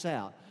rapture us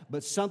out.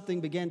 But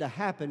something began to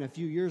happen a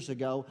few years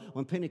ago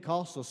when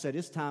Pentecostals said,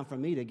 it's time for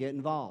me to get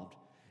involved.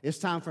 It's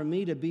time for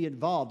me to be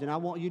involved. And I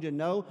want you to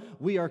know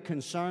we are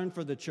concerned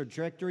for the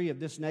trajectory of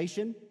this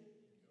nation.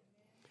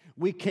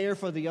 We care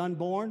for the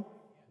unborn.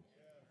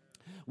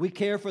 We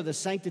care for the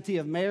sanctity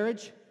of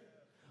marriage.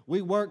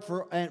 We work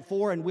for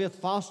and with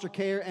foster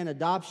care and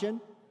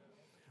adoption.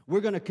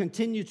 We're going to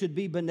continue to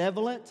be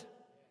benevolent,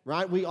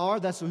 right? We are.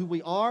 That's who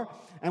we are.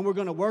 And we're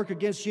going to work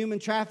against human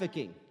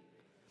trafficking.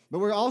 But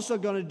we're also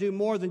going to do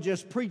more than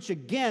just preach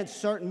against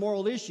certain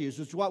moral issues.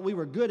 It's what we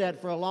were good at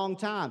for a long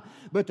time.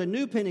 But the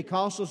new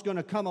Pentecostal is going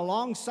to come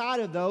alongside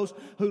of those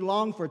who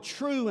long for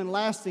true and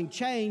lasting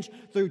change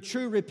through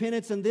true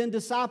repentance and then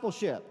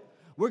discipleship.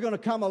 We're going to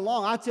come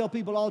along. I tell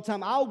people all the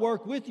time, I'll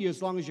work with you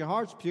as long as your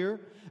heart's pure.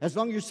 As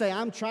long as you say,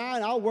 I'm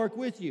trying, I'll work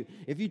with you.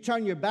 If you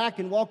turn your back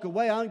and walk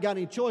away, I ain't got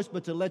any choice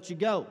but to let you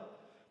go.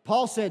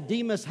 Paul said,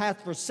 Demas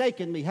hath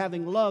forsaken me,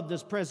 having loved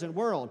this present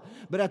world.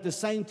 But at the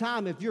same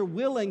time, if you're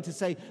willing to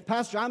say,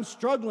 Pastor, I'm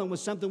struggling with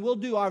something, we'll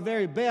do our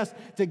very best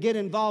to get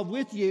involved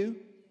with you,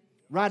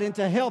 right, and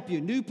to help you.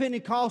 New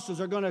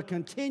Pentecostals are going to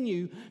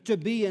continue to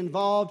be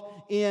involved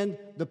in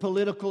the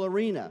political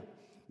arena.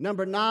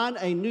 Number 9,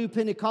 a new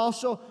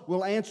Pentecostal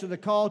will answer the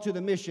call to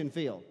the mission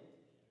field.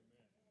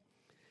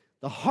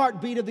 The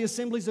heartbeat of the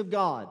Assemblies of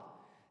God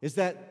is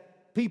that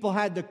people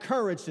had the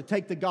courage to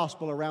take the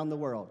gospel around the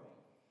world.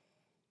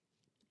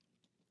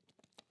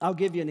 I'll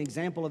give you an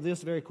example of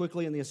this very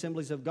quickly in the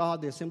Assemblies of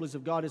God. The Assemblies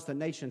of God is the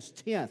nation's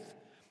 10th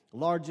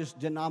largest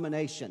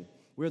denomination.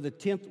 We're the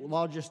 10th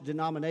largest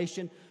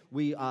denomination.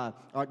 We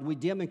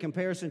dim in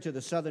comparison to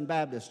the Southern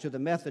Baptists, to the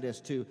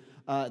Methodists, to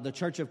the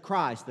Church of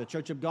Christ. The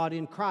Church of God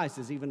in Christ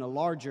is even a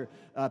larger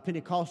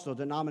Pentecostal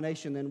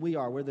denomination than we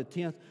are. We're the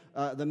 10th,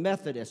 the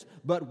Methodists.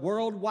 But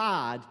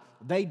worldwide,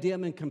 they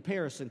dim in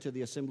comparison to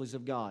the Assemblies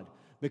of God.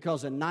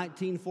 Because in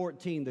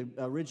 1914, the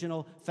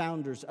original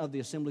founders of the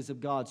Assemblies of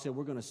God said,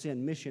 we're going to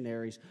send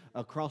missionaries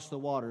across the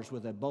waters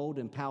with a bold,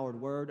 empowered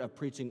word of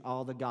preaching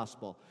all the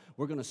gospel.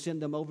 We're going to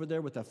send them over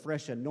there with a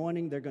fresh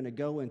anointing. They're going to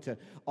go into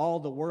all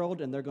the world,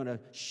 and they're going to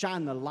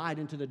shine the light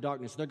into the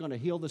darkness. They're going to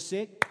heal the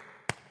sick.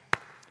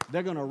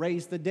 They're going to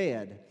raise the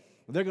dead.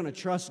 They're going to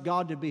trust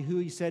God to be who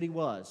He said He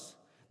was.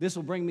 This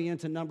will bring me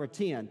into number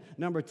 10.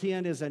 Number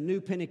 10 is a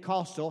new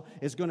Pentecostal.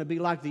 It's going to be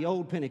like the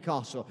old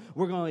Pentecostal.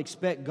 We're going to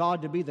expect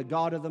God to be the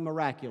God of the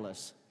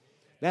miraculous.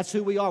 That's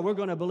who we are. We're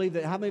going to believe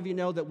that. How many of you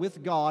know that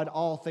with God,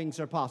 all things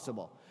are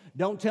possible?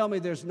 Don't tell me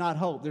there's not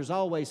hope. There's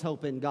always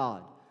hope in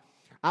God.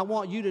 I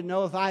want you to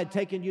know, if I had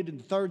taken you to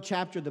the 3rd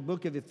chapter of the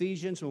book of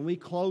Ephesians, when we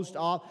closed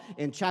off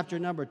in chapter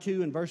number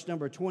 2 and verse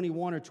number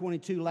 21 or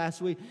 22 last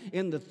week,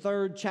 in the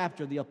 3rd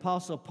chapter, the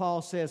Apostle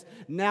Paul says,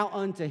 now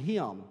unto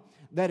Him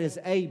that is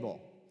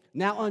able.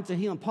 Now unto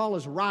Him, Paul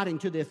is writing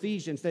to the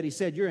Ephesians that he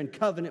said, you're in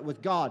covenant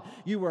with God.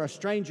 You were a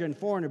stranger and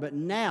foreigner, but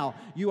now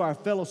you are a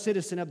fellow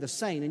citizen of the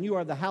saint, and you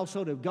are the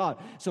household of God.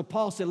 So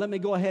Paul said, let me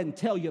go ahead and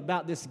tell you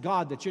about this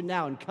God that you're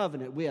now in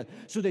covenant with,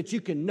 so that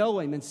you can know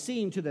Him and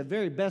see Him to the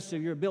very best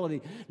of your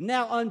ability.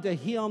 Now unto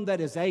Him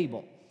that is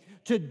able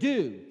to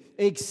do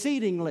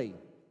exceedingly,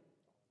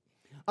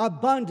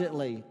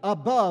 abundantly,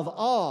 above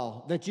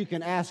all that you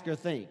can ask or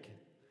think.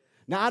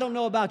 Now, I don't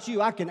know about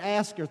you. I can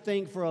ask or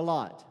think for a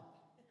lot.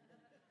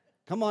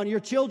 Come on, your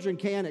children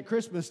can at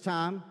Christmas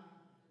time,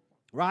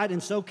 right?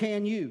 And so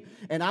can you.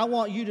 And I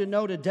want you to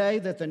know today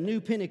that the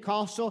new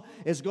Pentecostal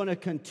is going to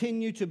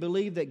continue to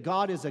believe that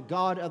God is a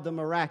God of the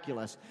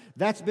miraculous.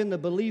 That's been the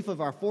belief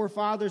of our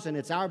forefathers, and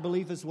it's our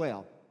belief as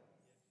well.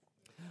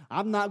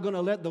 I'm not going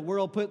to let the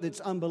world put its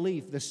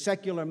unbelief, the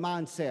secular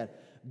mindset.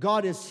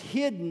 God is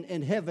hidden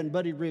in heaven,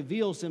 but He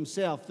reveals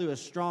Himself through a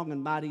strong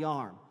and mighty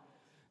arm.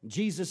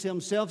 Jesus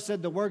Himself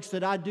said, the works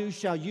that I do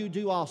shall you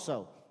do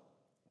also.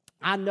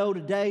 I know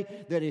today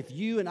that if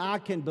you and I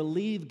can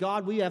believe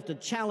God, we have to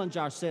challenge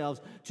ourselves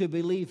to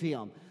believe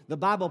Him. The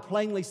Bible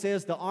plainly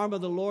says the arm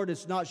of the Lord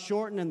is not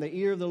shortened and the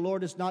ear of the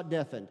Lord is not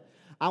deafened.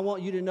 I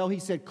want you to know He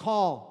said,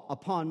 call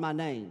upon my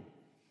name.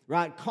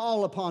 Right?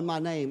 Call upon my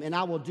name, and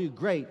I will do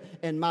great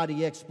and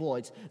mighty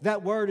exploits.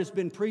 That word has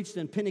been preached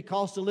in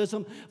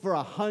Pentecostalism for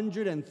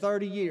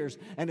 130 years.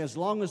 And as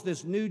long as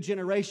this new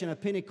generation of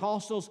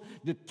Pentecostals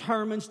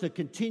determines to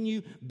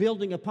continue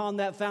building upon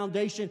that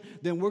foundation,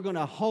 then we're going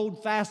to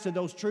hold fast to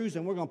those truths,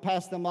 and we're going to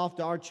pass them off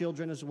to our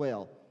children as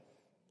well.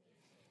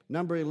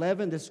 Number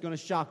 11, this is going to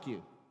shock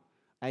you.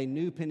 A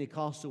new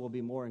Pentecostal will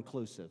be more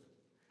inclusive.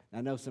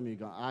 I know some of you are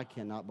going, I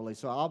cannot believe.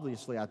 So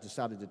obviously I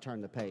decided to turn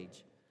the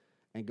page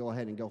and go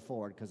ahead and go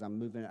forward because I'm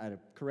moving at a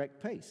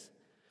correct pace.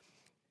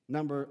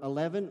 Number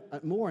 11,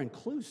 more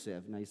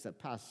inclusive. Now you said,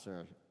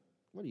 Pastor,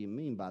 what do you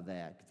mean by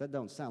that? Because that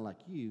don't sound like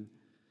you.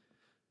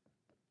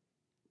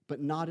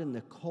 But not in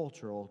the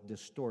cultural,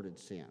 distorted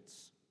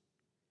sense.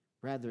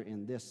 Rather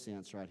in this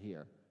sense right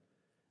here.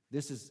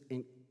 This is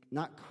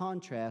not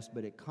contrast,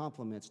 but it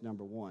complements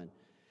number 1.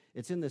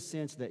 It's in the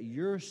sense that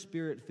your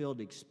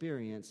spirit-filled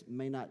experience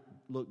may not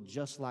look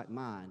just like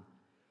mine,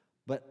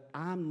 but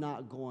I'm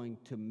not going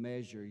to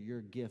measure your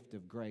gift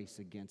of grace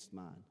against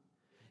mine.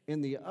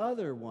 In the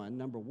other one,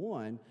 number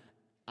 1,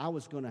 I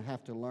was going to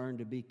have to learn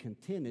to be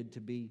contented,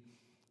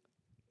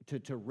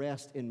 to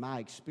rest in my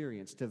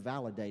experience, to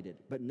validate it.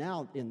 But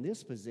now in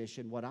this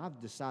position, what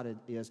I've decided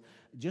is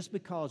just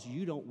because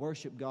you don't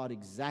worship God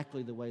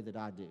exactly the way that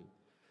I do,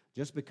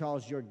 just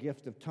because your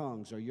gift of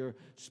tongues or your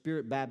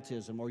spirit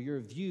baptism or your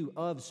view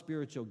of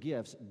spiritual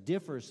gifts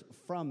differs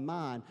from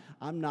mine,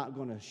 I'm not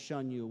going to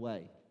shun you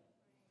away.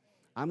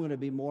 I'm going to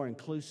be more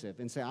inclusive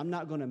and say, I'm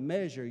not going to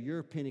measure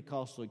your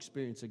Pentecostal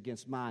experience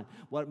against mine.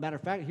 Well, matter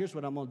of fact, here's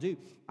what I'm going to do.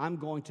 I'm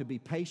going to be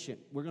patient.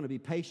 We're going to be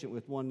patient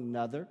with one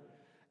another,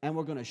 and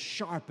we're going to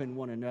sharpen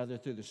one another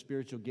through the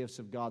spiritual gifts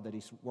of God that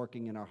He's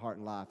working in our heart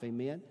and life.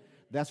 Amen?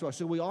 That's why.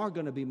 So we are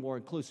going to be more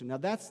inclusive. Now,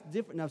 that's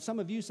different. Now, some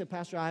of you said,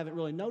 Pastor, I haven't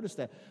really noticed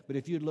that. But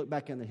if you'd look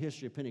back in the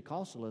history of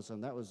Pentecostalism,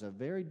 that was a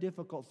very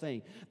difficult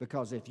thing.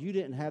 Because if you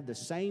didn't have the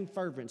same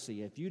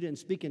fervency, if you didn't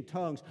speak in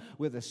tongues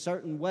with a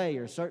certain way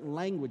or a certain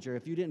language, or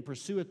if you didn't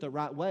pursue it the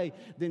right way,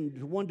 then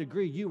to one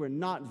degree, you were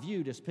not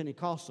viewed as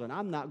Pentecostal. And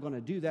I'm not going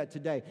to do that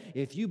today.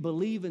 If you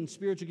believe in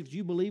spiritual gifts,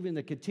 you believe in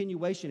the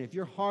continuation, if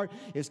your heart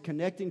is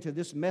connecting to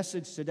this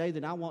message today,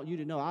 then I want you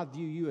to know I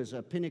view you as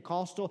a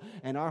Pentecostal,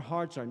 and our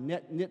hearts are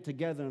knit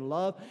together in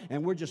love,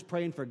 and we're just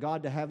praying for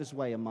God to have His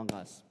way among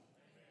us.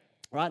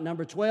 Right,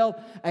 number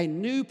 12, a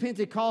new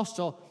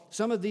Pentecostal.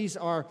 Some of these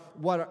are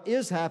what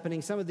is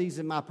happening. Some of these,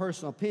 in my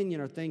personal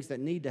opinion, are things that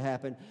need to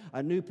happen.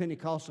 A new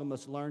Pentecostal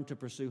must learn to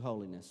pursue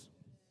holiness.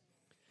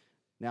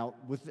 Now,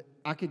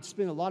 I could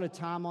spend a lot of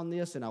time on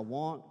this, and I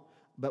won't,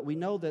 but we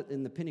know that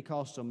in the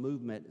Pentecostal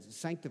movement,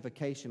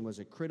 sanctification was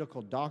a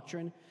critical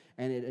doctrine,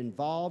 and it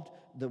involved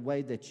the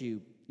way that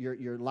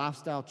your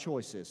lifestyle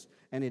choices.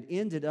 And it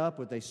ended up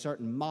with a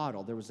certain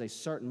model. There was a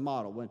certain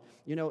model. When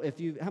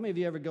how many of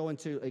you ever go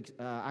into?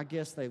 I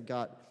guess they've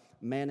got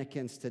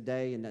mannequins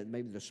today, and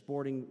maybe the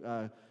sporting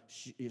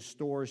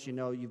stores.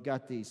 You've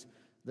got these.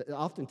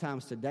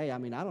 Oftentimes today, I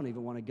don't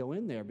even want to go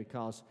in there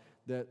because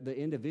the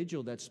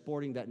individual that's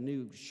sporting that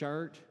new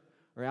shirt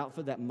or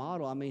outfit, that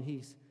model.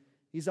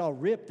 He's all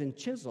ripped and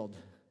chiseled,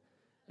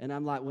 and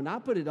I'm like, when I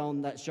put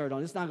that shirt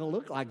on, it's not going to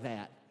look like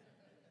that,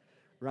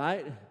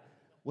 right?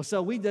 Well,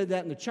 so we did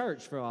that in the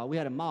church for a while. We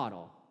had a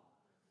model.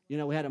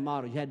 We had a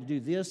model. You had to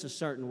do this a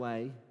certain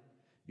way.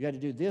 You had to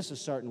do this a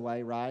certain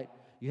way, right?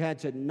 You had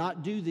to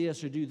not do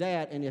this or do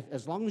that. And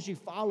as long as you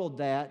followed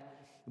that,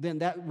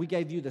 then we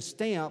gave you the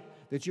stamp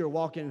that you're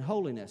walking in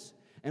holiness.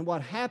 And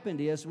what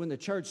happened is when the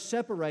church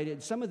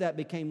separated, some of that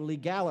became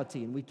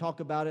legality. And we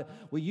talk about it.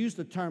 We use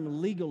the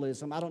term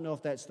legalism. I don't know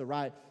if that's the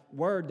right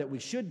word that we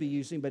should be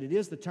using, but it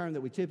is the term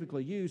that we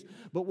typically use.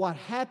 But what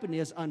happened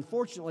is,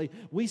 unfortunately,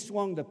 we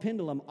swung the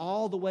pendulum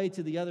all the way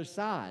to the other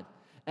side.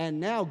 And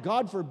now,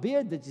 God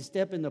forbid that you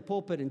step in the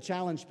pulpit and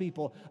challenge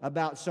people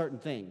about certain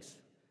things.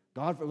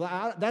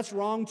 That's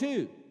wrong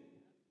too,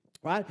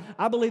 right?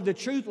 I believe the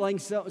truth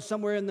lays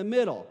somewhere in the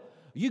middle.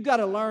 You've got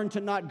to learn to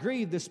not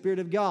grieve the Spirit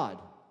of God.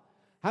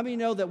 How many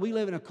know that we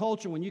live in a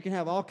culture when you can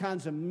have all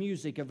kinds of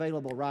music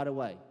available right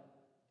away?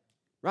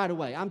 Right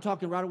away. I'm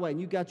talking right away. And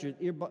you got your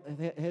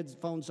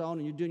headphones on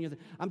and you're doing your thing.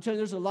 I'm telling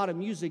you, there's a lot of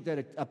music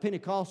that a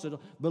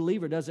Pentecostal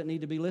believer doesn't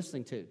need to be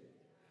listening to.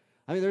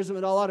 There's a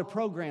lot of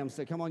programs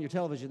that come on your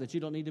television that you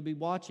don't need to be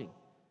watching.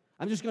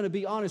 I'm just going to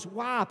be honest.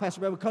 Why,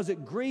 Pastor Brad? Because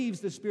it grieves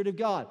the Spirit of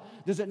God.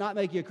 Does it not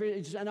make you a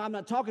Christian? And I'm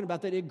not talking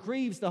about that. It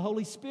grieves the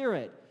Holy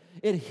Spirit.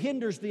 It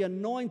hinders the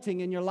anointing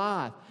in your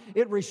life.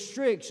 It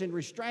restricts and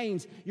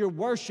restrains your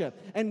worship.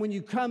 And when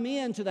you come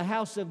into the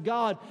house of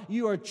God,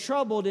 you are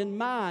troubled in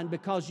mind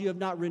because you have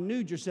not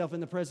renewed yourself in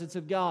the presence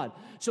of God.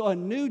 So a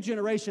new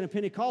generation of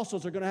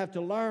Pentecostals are going to have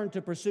to learn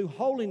to pursue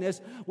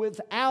holiness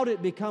without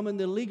it becoming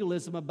the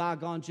legalism of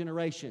bygone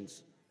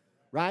generations.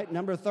 Right?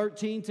 Number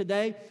 13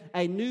 today,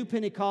 a new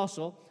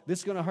Pentecostal. This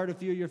is going to hurt a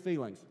few of your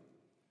feelings.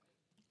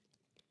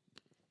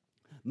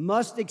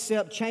 Must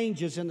accept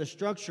changes in the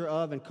structure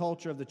of and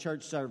culture of the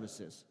church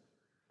services.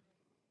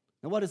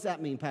 Now, what does that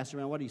mean, Pastor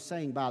Brown? What are you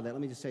saying by that?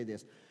 Let me just say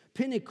this.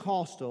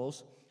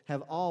 Pentecostals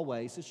have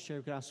always, Sister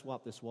Sherry, could I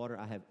swap this water?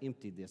 I have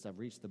emptied this. I've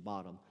reached the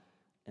bottom,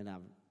 and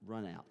I've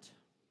run out.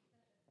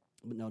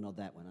 But no,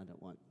 that one. I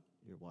don't want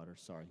your water.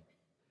 Sorry.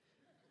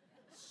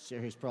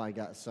 Sherry's probably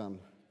got some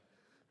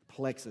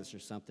Plexus or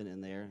something in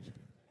there.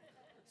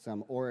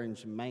 Some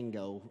orange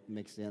mango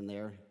mixed in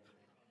there.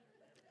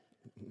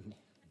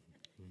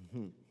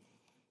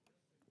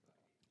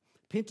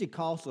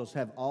 Pentecostals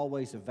have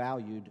always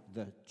valued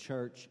the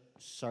church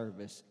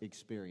service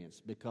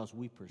experience because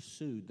we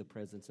pursued the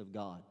presence of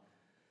God.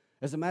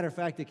 As a matter of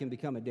fact, it can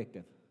become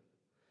addictive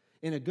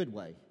in a good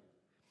way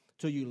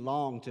till you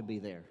long to be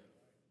there.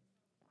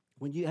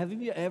 Have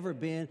you ever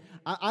been?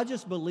 I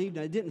just believed,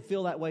 and I didn't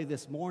feel that way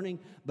this morning,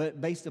 but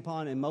based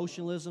upon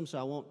emotionalism,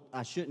 so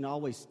I shouldn't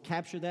always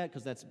capture that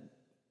because that's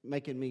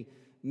making me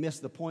miss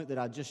the point that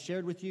I just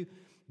shared with you.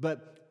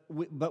 But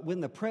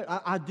when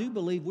I do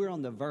believe we're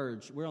on the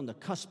verge, we're on the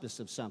cuspice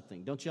of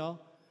something, don't y'all?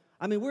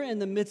 We're in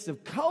the midst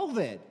of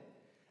COVID,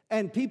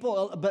 and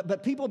people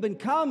have been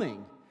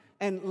coming,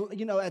 and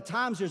at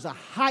times there's a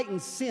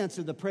heightened sense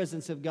of the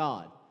presence of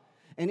God.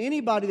 And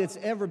anybody that's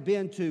ever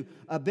been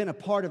a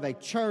part of a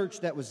church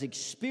that was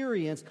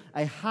experienced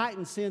a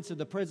heightened sense of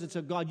the presence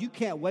of God, you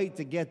can't wait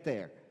to get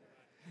there.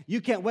 You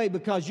can't wait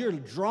because you're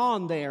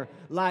drawn there,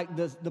 like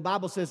the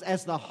Bible says,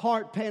 as the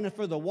hart panteth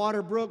for the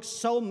water brooks,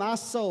 so my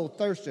soul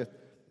thirsteth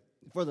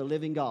for the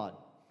living God.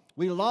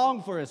 We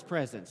long for His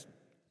presence.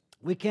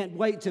 We can't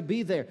wait to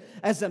be there.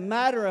 As a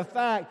matter of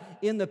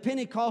fact, in the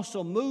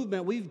Pentecostal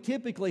movement, we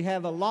typically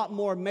have a lot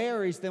more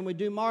Marys than we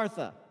do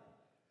Martha.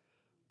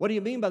 What do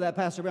you mean by that,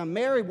 Pastor Brown?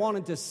 Mary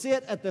wanted to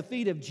sit at the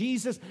feet of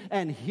Jesus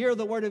and hear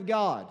the Word of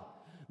God.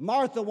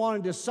 Martha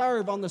wanted to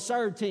serve on the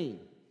serve team.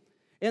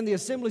 In the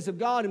Assemblies of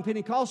God and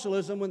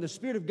Pentecostalism, when the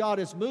Spirit of God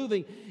is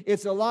moving,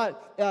 it's a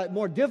lot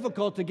more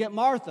difficult to get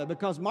Martha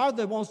because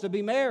Martha wants to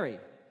be Mary.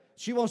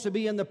 She wants to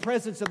be in the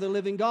presence of the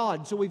living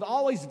God. So we've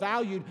always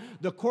valued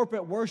the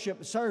corporate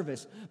worship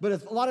service.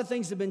 But a lot of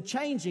things have been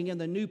changing in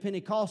the new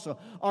Pentecostal.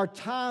 Our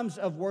times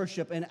of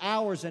worship and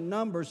hours and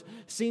numbers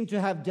seem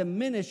to have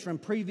diminished from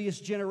previous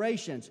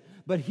generations.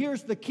 But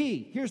here's the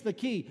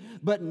key.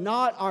 But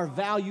not our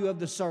value of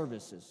the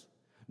services.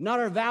 Not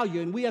our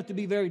value, and we have to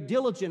be very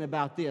diligent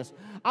about this.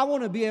 I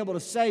want to be able to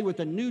say with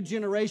the new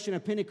generation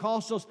of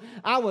Pentecostals,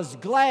 I was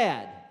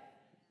glad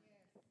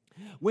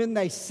when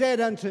they said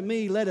unto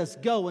me, let us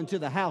go into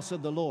the house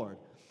of the Lord.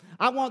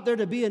 I want there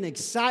to be an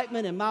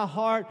excitement in my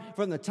heart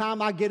from the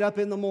time I get up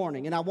in the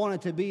morning, and I want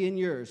it to be in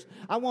yours.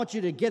 I want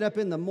you to get up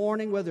in the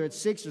morning, whether it's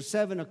 6 or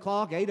 7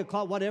 o'clock, 8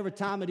 o'clock, whatever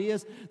time it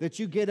is, that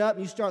you get up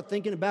and you start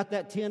thinking about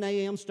that 10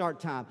 a.m. start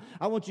time.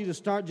 I want you to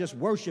start just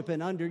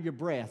worshiping under your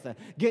breath,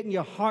 getting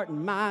your heart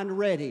and mind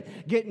ready,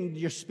 getting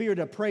your spirit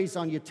of praise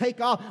on you.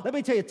 Take off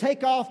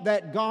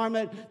that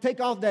garment, take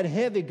off that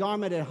heavy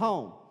garment at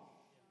home.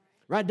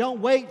 Right?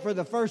 Don't wait for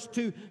the first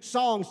 2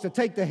 songs to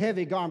take the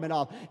heavy garment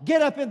off.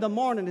 Get up in the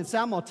morning and say,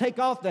 I'm going to take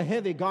off the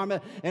heavy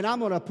garment and I'm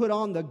going to put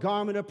on the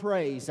garment of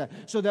praise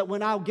so that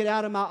when I get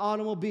out of my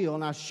automobile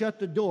and I shut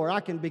the door,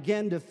 I can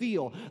begin to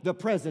feel the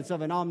presence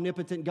of an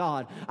omnipotent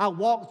God. I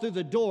walk through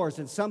the doors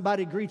and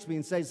somebody greets me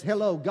and says,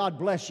 hello, God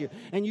bless you.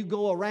 And you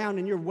go around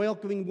and you're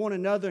welcoming one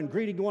another and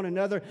greeting one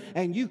another,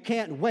 and you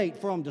can't wait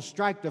for them to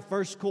strike the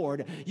first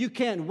chord. You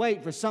can't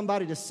wait for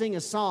somebody to sing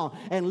a song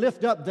and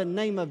lift up the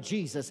name of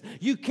Jesus.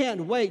 You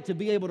can't wait to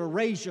be able to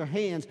raise your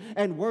hands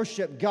and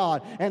worship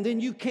God. And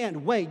then you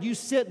can't wait. You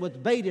sit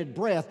with bated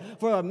breath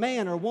for a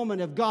man or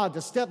woman of God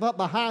to step up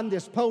behind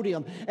this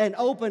podium and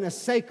open a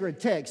sacred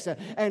text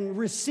and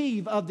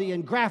receive of the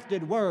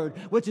engrafted word,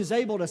 which is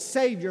able to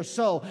save your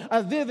soul.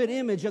 A vivid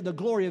image of the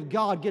glory of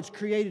God gets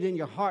created in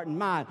your heart and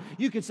mind.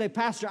 You could say,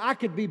 Pastor, I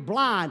could be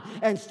blind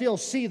and still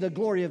see the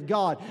glory of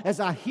God as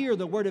I hear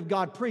the word of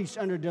God preached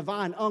under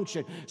divine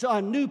unction. So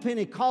a new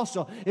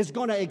Pentecostal is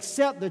going to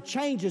accept the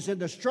changes in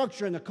the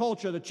structure and the culture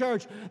of the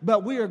church,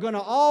 but we are going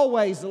to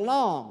always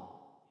long.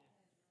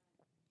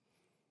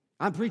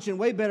 I'm preaching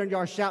way better than you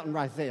are shouting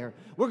right there.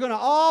 We're going to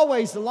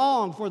always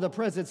long for the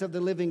presence of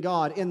the living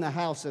God in the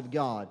house of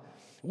God.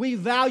 We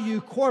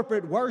value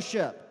corporate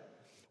worship.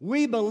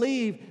 We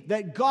believe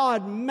that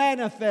God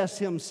manifests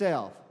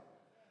Himself.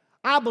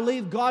 I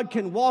believe God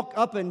can walk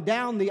up and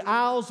down the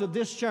aisles of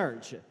this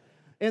church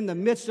in the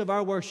midst of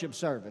our worship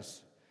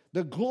service.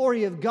 The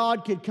glory of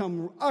God could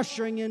come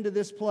ushering into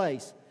this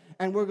place.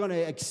 And we're going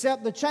to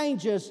accept the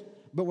changes,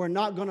 but we're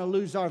not going to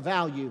lose our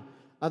value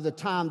of the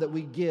time that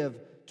we give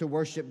to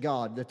worship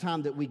God, the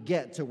time that we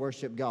get to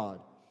worship God.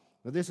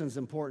 Well, this one's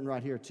important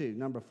right here too,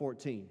 number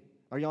 14.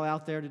 Are y'all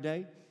out there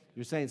today?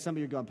 You're saying, some of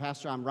you are going,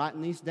 Pastor, I'm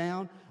writing these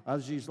down.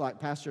 Others of you are like,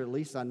 Pastor, at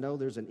least I know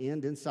there's an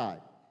end in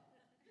sight.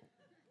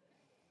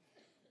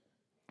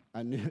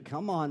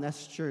 Come on,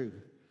 that's true.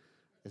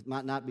 It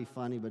might not be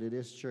funny, but it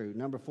is true.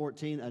 Number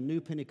 14, a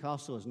new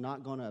Pentecostal is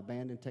not going to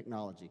abandon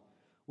technology.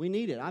 We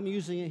need it. I'm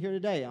using it here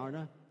today, aren't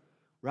I?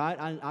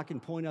 Right? I can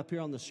point up here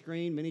on the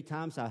screen. Many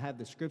times I have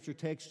the scripture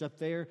text up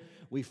there.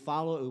 We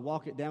follow it. We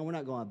walk it down. We're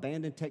not going to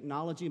abandon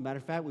technology. Matter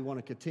of fact, we want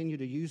to continue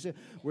to use it.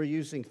 We're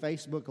using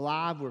Facebook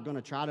Live. We're going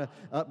to try to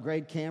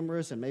upgrade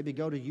cameras and maybe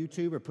go to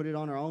YouTube or put it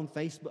on our own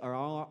Facebook or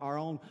our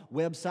own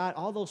website.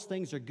 All those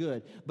things are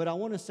good. But I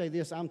want to say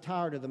this. I'm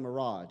tired of the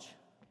mirage.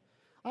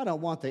 I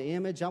don't want the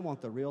image. I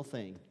want the real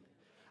thing.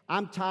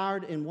 I'm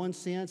tired in one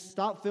sense.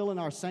 Stop filling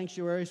our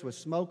sanctuaries with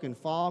smoke and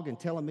fog and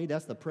telling me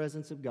that's the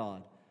presence of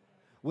God.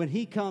 When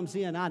He comes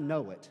in, I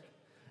know it.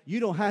 You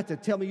don't have to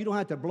tell me, you don't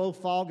have to blow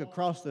fog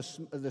across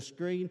the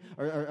screen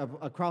or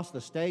across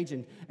the stage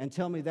and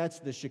tell me that's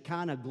the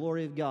Shekinah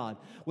glory of God.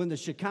 When the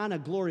Shekinah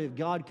glory of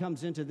God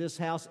comes into this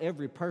house,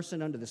 every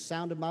person under the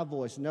sound of my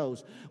voice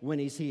knows when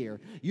He's here.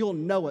 You'll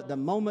know it the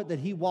moment that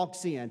He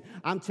walks in.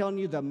 I'm telling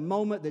you, the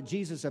moment that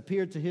Jesus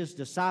appeared to His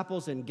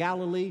disciples in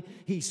Galilee,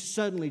 He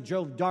suddenly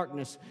drove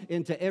darkness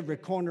into every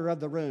corner of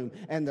the room,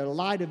 and the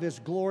light of His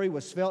glory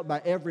was felt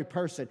by every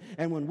person.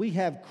 And when we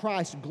have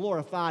Christ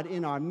glorified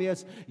in our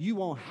midst, you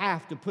won't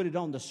have to put it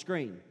on the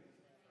screen,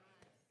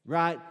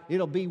 right?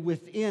 It'll be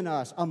within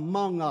us,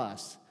 among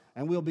us,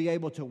 and we'll be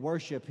able to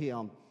worship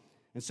Him.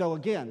 And so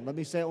again, let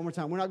me say it one more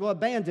time. We're not going to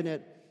abandon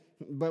it,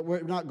 but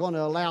we're not going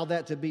to allow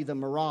that to be the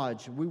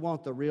mirage. We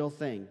want the real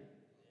thing.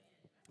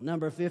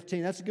 Number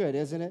 15, that's good,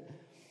 isn't it?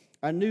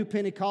 A new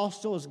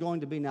Pentecostal is going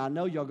to be, now I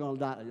know you're going to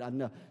die. I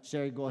know,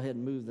 Sherry, go ahead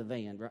and move the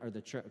van or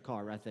the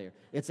car right there.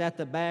 It's at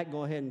the back.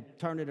 Go ahead and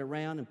turn it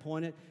around and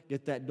point it.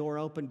 Get that door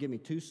open. Give me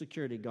 2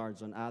 security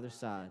guards on either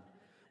side.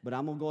 But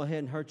I'm going to go ahead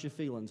and hurt your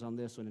feelings on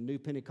this one. A new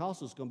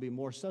Pentecostal is going to be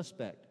more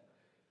suspect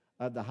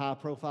of the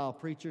high-profile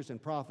preachers and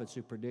prophets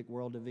who predict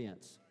world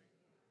events,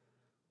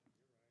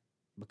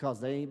 because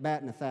they ain't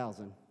batting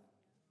 1,000.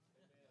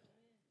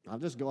 I'll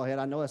just go ahead.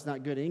 I know that's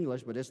not good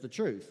English, but it's the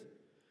truth.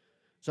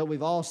 So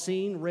we've all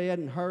seen, read,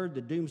 and heard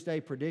the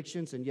doomsday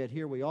predictions, and yet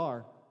here we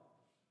are.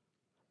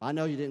 I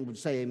know you didn't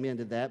say amen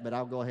to that, but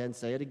I'll go ahead and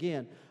say it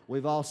again.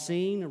 We've all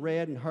seen,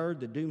 read, and heard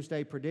the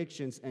doomsday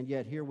predictions, and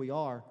yet here we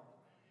are.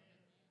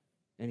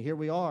 And here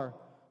we are.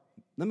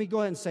 Let me go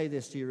ahead and say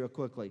this to you real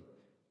quickly.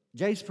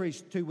 Jay's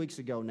preached 3 weeks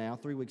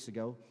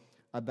ago,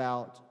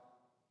 about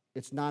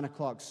it's 9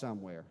 o'clock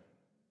somewhere.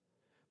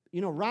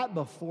 You know, right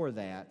before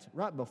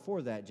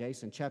that,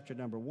 Jason, chapter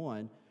number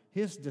 1,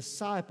 his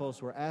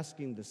disciples were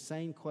asking the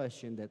same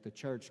question that the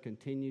church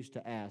continues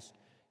to ask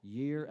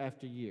year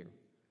after year.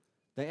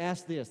 They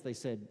asked this. They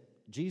said,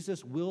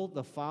 Jesus, will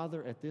the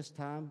Father at this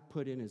time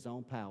put in His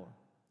own power?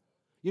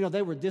 You know,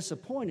 they were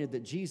disappointed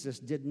that Jesus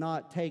did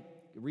not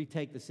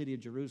retake the city of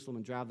Jerusalem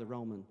and drive the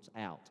Romans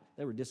out.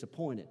 They were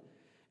disappointed.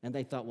 And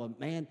they thought, well,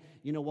 man,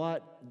 you know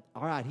what?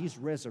 All right, he's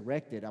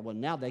resurrected. Well,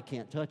 now they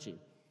can't touch him.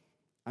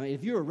 I mean,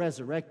 if you were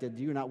resurrected,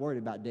 you're not worried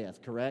about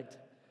death, correct?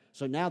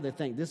 So now they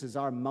think this is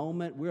our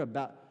moment.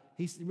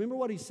 Remember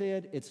what he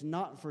said? It's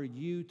not for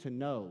you to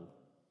know.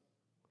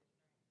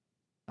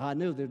 I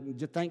knew that.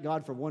 Just thank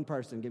God for one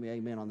person. Give me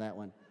amen on that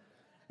one.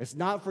 It's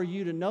not for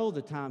you to know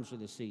the times or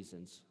the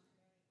seasons.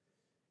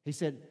 He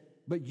said,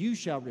 but you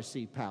shall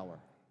receive power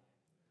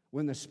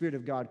when the Spirit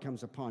of God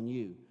comes upon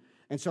you.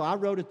 And so I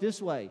wrote it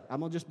this way.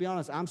 I'm going to just be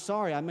honest. I'm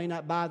sorry I may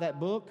not buy that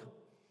book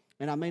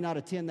and I may not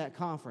attend that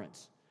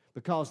conference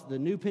because the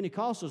new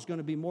Pentecostal is going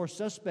to be more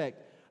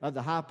suspect of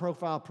the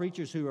high-profile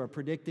preachers who are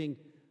predicting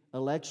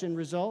election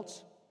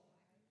results.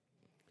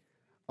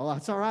 Oh,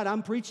 that's all right.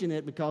 I'm preaching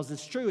it because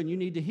it's true and you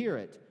need to hear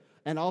it.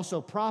 And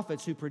also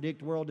prophets who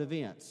predict world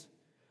events.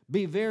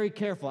 Be very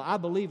careful. I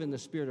believe in the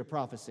spirit of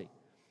prophecy.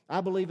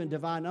 I believe in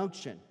divine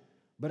unction.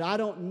 But I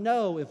don't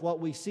know if what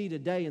we see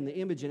today in the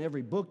image in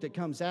every book that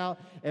comes out,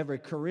 every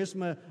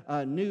charisma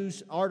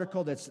news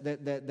article that's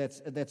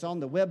on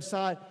the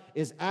website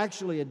is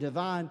actually a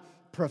divine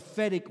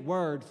prophetic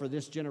word for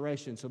this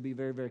generation. So be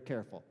very, very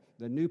careful.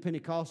 The new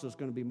Pentecostal is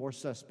going to be more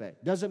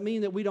suspect. Doesn't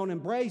mean that we don't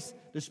embrace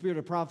the spirit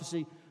of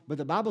prophecy, but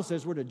the Bible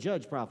says we're to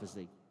judge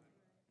prophecy.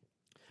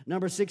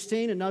 Number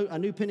 16, a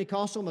new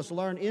Pentecostal must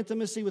learn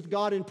intimacy with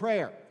God in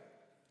prayer.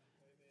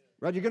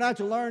 Right? You're going to have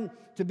to learn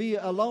to be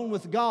alone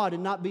with God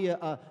and not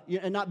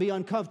be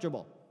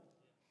uncomfortable.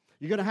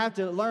 You're going to have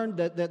to learn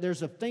that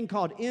there's a thing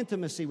called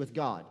intimacy with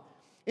God.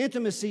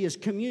 Intimacy is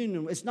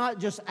communion. It's not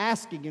just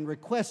asking and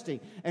requesting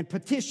and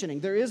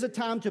petitioning. There is a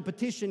time to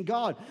petition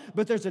God,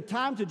 but there's a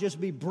time to just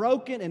be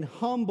broken and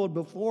humbled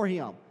before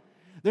Him.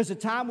 There's a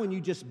time when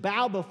you just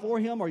bow before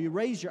Him or you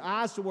raise your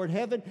eyes toward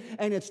heaven,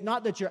 and it's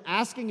not that you're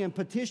asking and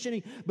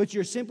petitioning, but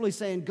you're simply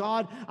saying,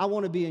 God, I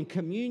want to be in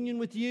communion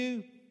with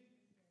You.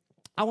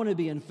 I want to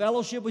be in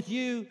fellowship with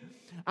You.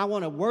 I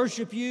want to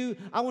worship You.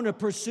 I want to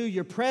pursue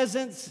Your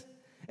presence,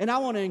 and I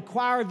want to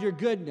inquire of Your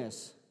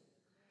goodness.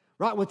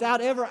 Right? Without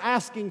ever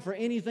asking for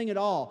anything at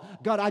all.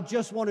 God, I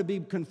just want to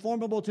be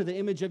conformable to the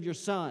image of Your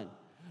Son.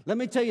 Let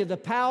me tell you, the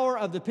power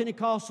of the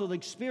Pentecostal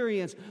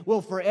experience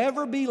will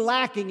forever be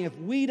lacking if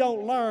we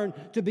don't learn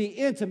to be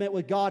intimate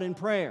with God in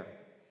prayer.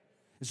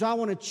 And so I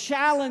want to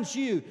challenge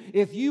you,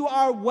 if you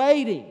are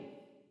waiting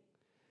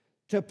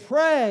to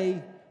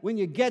pray when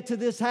you get to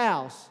this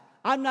house,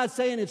 I'm not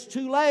saying it's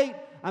too late.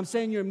 I'm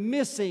saying you're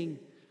missing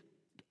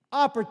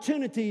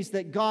opportunities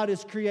that God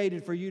has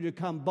created for you to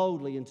come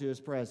boldly into His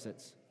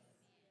presence.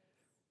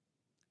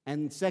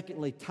 And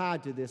secondly,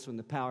 tied to this one,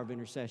 the power of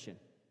intercession.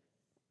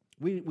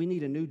 We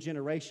need a new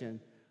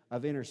generation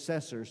of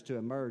intercessors to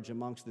emerge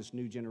amongst this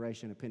new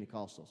generation of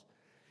Pentecostals.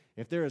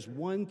 If there is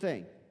one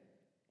thing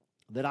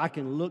that I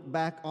can look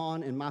back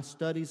on in my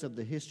studies of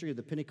the history of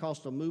the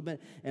Pentecostal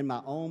movement and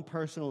my own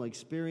personal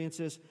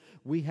experiences,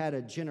 we had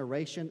a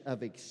generation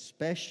of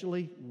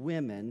especially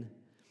women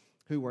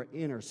who were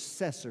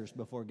intercessors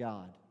before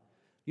God.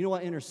 You know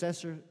what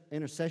intercession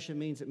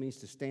means? It means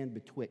to stand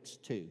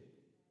betwixt two.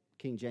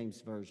 King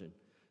James Version.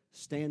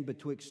 Stand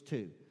betwixt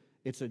two.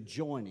 It's a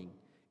joining.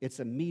 It's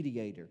a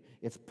mediator.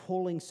 It's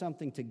pulling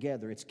something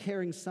together. It's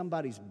carrying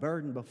somebody's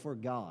burden before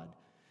God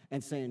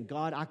and saying,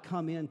 God, I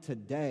come in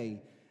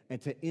today and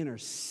to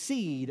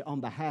intercede on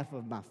behalf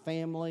of my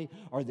family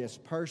or this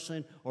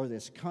person or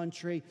this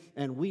country,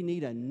 and we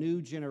need a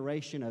new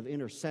generation of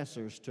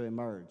intercessors to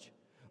emerge.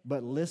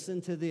 But listen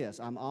to this.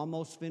 I'm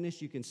almost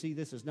finished. You can see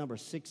this is number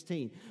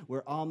 16.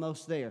 We're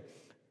almost there.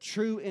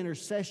 True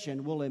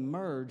intercession will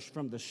emerge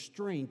from the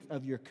strength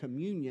of your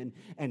communion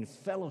and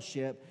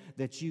fellowship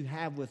that you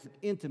have with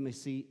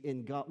intimacy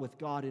with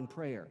God in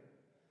prayer.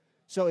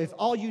 So if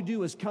all you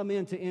do is come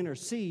in to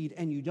intercede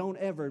and you don't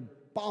ever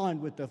bond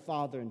with the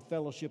Father in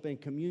fellowship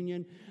and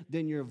communion,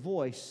 then your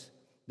voice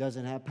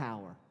doesn't have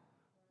power.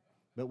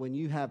 But when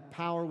you have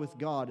power with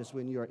God is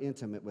when you are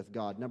intimate with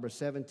God. Number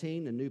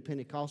 17, the new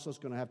Pentecostal is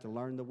going to have to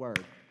learn the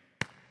Word.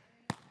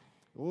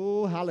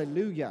 Oh,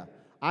 hallelujah.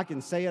 I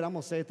can say it. I'm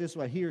going to say it this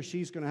way. He or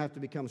she's going to have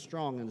to become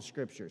strong in the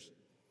Scriptures.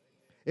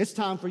 It's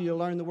time for you to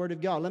learn the Word of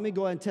God. Let me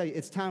go ahead and tell you,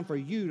 it's time for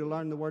you to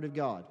learn the Word of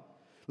God.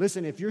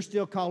 Listen, if you're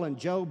still calling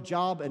Job,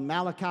 Job, and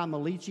Malachi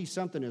Malichi,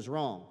 something is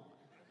wrong.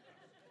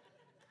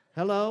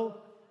 Hello?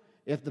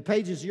 If the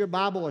pages of your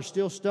Bible are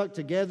still stuck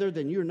together,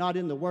 then you're not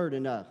in the Word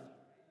enough.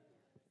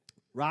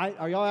 Right?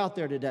 Are y'all out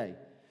there today?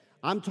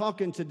 I'm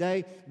talking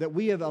today that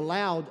we have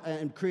allowed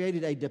and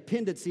created a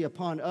dependency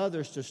upon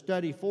others to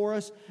study for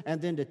us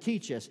and then to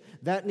teach us.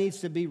 That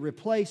needs to be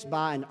replaced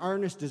by an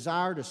earnest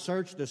desire to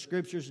search the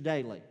Scriptures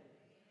daily.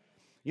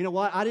 You know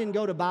what? I didn't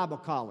go to Bible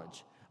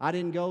college. I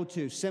didn't go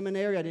to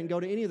seminary. I didn't go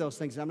to any of those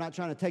things. I'm not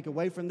trying to take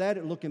away from that.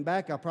 And looking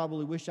back, I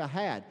probably wish I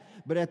had.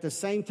 But at the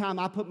same time,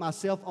 I put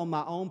myself on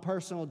my own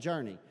personal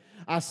journey.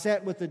 I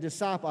sat with the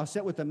disciple. I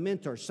sat with a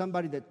mentor,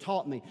 somebody that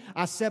taught me.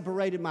 I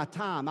separated my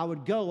time. I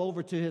would go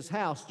over to his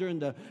house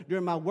during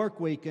my work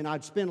week, and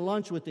I'd spend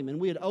lunch with him, and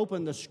we had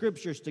opened the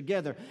Scriptures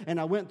together, and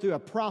I went through a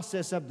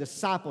process of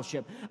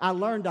discipleship. I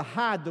learned to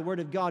hide the Word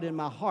of God in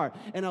my heart,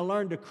 and I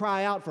learned to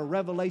cry out for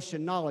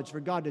revelation knowledge, for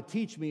God to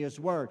teach me His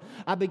Word.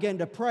 I began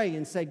to pray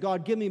and say,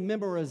 God, give me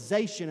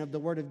memorization of the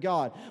Word of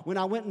God. When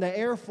I went in the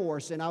Air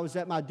Force and I was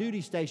at my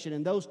duty station,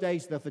 in those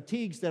days, the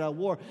fatigues that I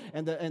wore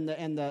and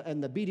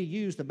the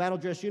BDUs, the battle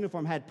dress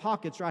uniform, had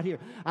pockets right here.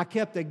 I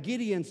kept a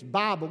Gideon's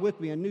Bible with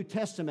me, a New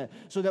Testament,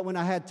 so that when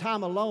I had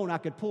time alone, I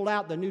could pull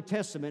out the New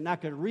Testament and I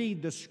could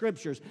read the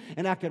Scriptures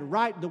and I could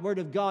write the Word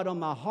of God on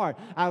my heart.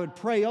 I would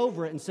pray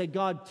over it and say,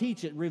 God,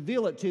 teach it,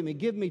 reveal it to me,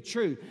 give me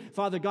truth.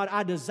 Father God,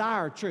 I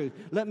desire truth.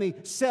 Let me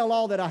sell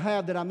all that I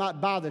have that I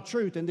might buy the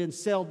truth and then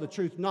sell the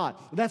truth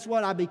not. That's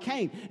what I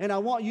became. And I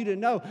want you to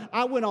know,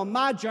 I went on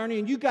my journey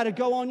and you got to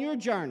go on your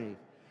journey.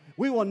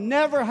 We will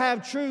never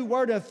have true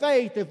word of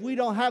faith if we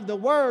don't have the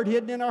Word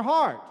hidden in our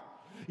heart.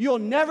 You'll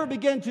never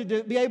begin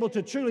to be able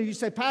to truly, you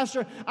say,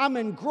 Pastor, I'm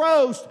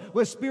engrossed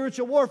with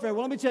spiritual warfare.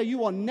 Well, let me tell you, you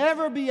will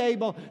never be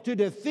able to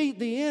defeat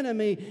the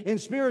enemy in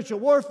spiritual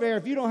warfare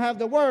if you don't have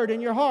the Word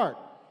in your heart.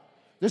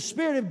 The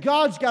Spirit of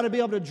God's got to be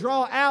able to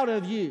draw out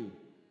of you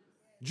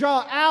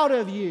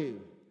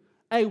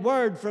a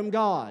word from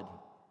God.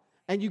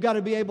 And you got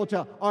to be able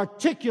to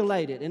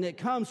articulate it. And it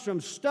comes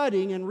from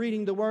studying and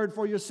reading the Word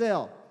for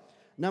yourself.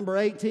 Number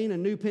 18, a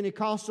new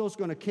Pentecostal is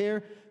going to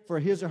care for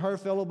his or her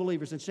fellow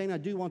believers. And Shane, I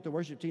do want the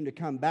worship team to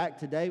come back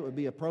today. It would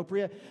be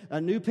appropriate. A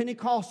new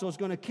Pentecostal is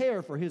going to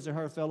care for his or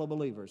her fellow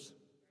believers.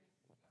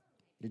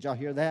 Did y'all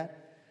hear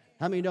that?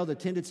 How many know the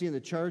tendency in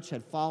the church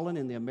had fallen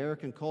in the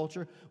American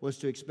culture was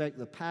to expect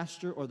the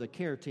pastor or the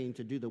care team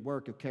to do the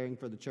work of caring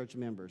for the church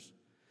members?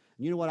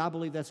 And you know what? I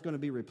believe that's going to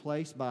be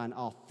replaced by an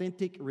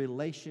authentic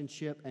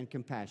relationship and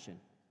compassion.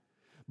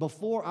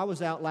 Before I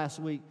was out last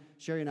week,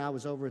 Sherry and I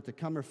was over at the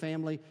Cummer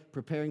family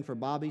preparing for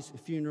Bobby's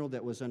funeral.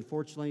 That was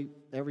unfortunately,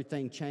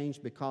 everything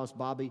changed because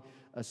Bobby's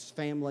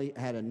family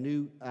had a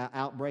new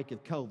outbreak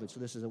of COVID. So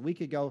this is a week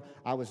ago.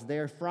 I was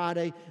there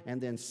Friday, and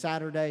then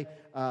Saturday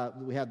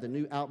we had the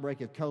new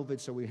outbreak of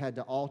COVID, so we had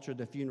to alter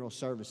the funeral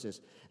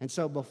services. And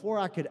so before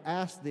I could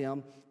ask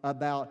them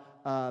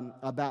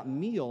about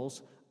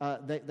meals,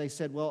 they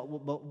said,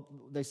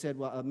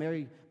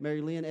 Mary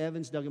Lynn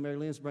Evans, Doug and Mary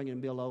Lynn's bringing a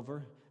meal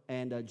over.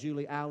 And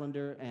Julie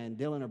Allender and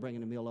Dylan are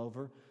bringing a meal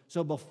over.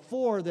 So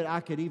before that I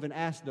could even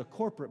ask the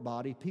corporate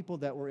body, people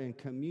that were in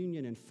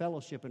communion and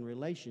fellowship and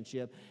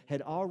relationship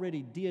had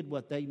already did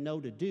what they know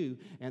to do,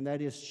 and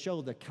that is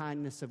show the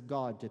kindness of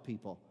God to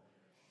people.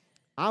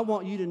 I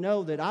want you to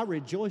know that I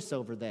rejoice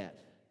over that.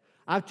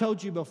 I've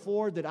told you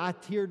before that I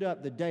teared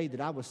up the day that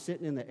I was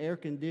sitting in the air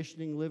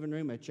conditioning living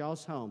room at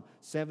y'all's home,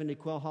 70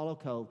 Quail Hollow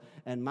Cove,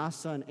 and my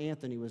son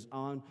Anthony was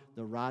on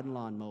the riding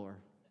lawnmower.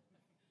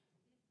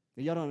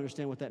 Y'all don't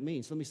understand what that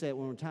means. Let me say it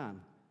one more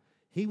time.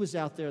 He was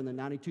out there in the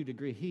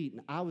 92-degree heat,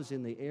 and I was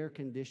in the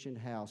air-conditioned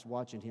house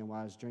watching him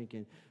while I was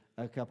drinking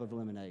a cup of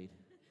lemonade.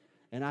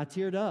 And I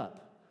teared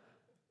up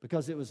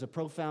because it was a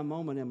profound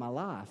moment in my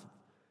life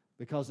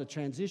because a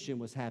transition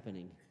was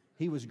happening.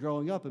 He was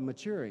growing up and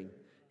maturing.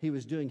 He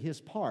was doing his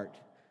part.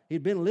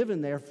 He'd been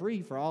living there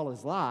free for all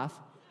his life,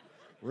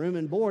 room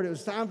and board. It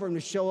was time for him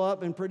to show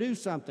up and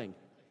produce something.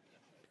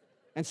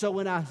 And so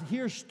when I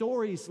hear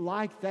stories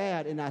like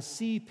that and I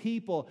see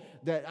people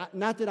that,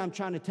 not that I'm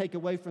trying to take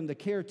away from the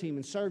care team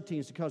and serve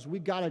teams, because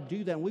we've got to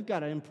do that and we've got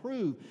to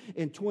improve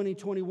in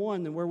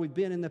 2021 than where we've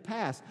been in the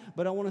past.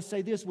 But I want to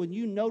say this, when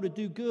you know to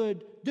do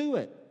good, do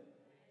it.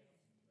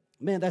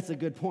 Man, that's a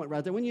good point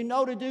right there. When you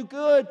know to do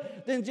good,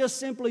 then just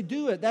simply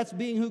do it. That's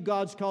being who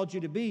God's called you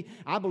to be.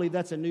 I believe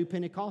that's a new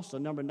Pentecostal.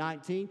 Number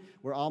 19,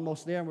 we're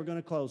almost there and we're going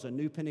to close. A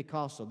new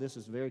Pentecostal. This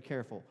is very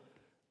careful.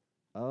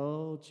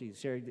 Oh, geez,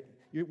 Sherry.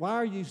 Why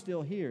are you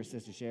still here,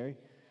 Sister Sherry?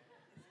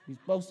 You're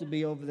supposed to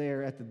be over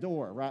there at the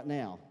door right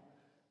now.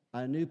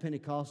 A new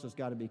Pentecostal's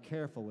got to be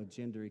careful with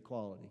gender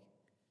equality.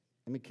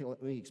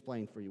 Let me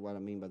explain for you what I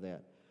mean by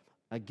that.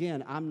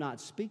 Again, I'm not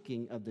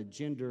speaking of the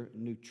gender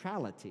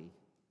neutrality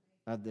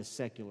of this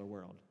secular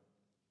world.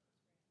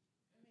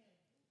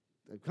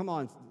 Come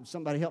on,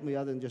 somebody help me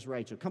other than just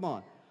Rachel. Come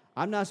on.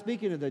 I'm not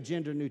speaking of the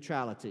gender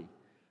neutrality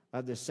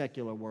of this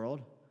secular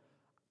world.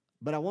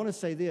 But I want to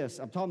say this.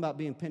 I'm talking about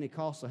being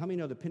Pentecostal. How many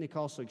know the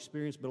Pentecostal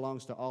experience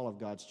belongs to all of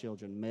God's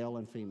children, male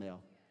and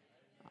female?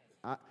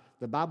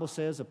 The Bible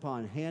says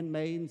upon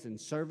handmaidens and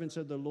servants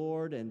of the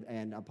Lord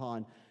and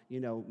upon,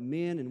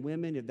 men and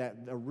women, that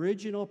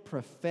original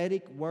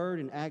prophetic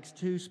word in Acts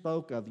 2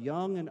 spoke of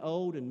young and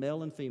old and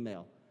male and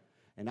female.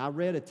 And I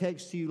read a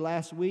text to you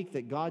last week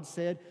that God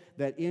said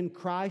that in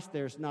Christ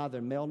there's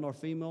neither male nor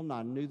female,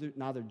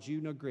 neither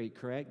Jew nor Greek,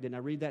 correct? Didn't I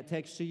read that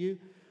text to you?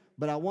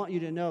 But I want you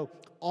to know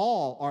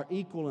all are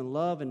equal in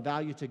love and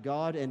value to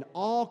God, and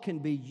all can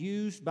be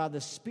used by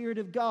the Spirit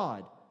of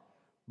God.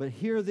 But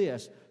hear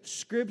this,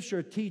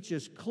 Scripture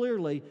teaches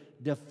clearly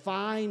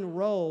defined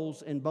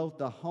roles in both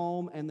the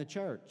home and the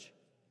church.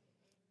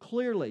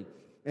 Clearly.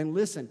 And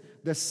listen,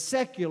 the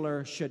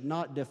secular should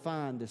not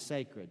define the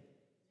sacred.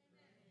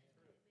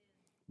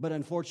 But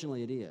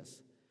unfortunately, it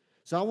is.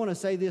 So I want to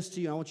say this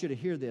to you. I want you to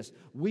hear this.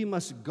 We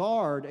must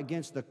guard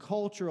against the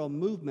cultural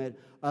movement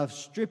of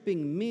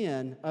stripping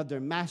men of their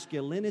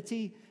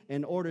masculinity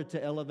in order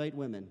to elevate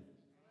women.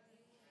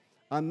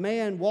 A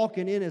man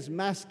walking in his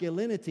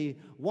masculinity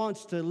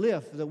wants to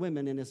lift the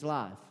women in his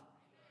life,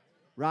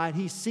 right?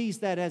 He sees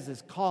that as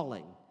his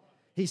calling.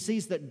 He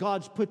sees that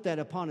God's put that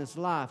upon his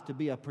life to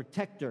be a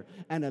protector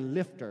and a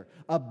lifter,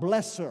 a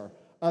blesser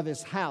of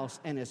his house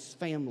and his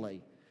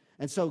family.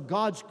 And so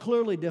God's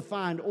clearly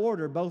defined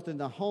order, both in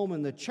the home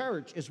and the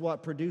church, is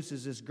what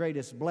produces his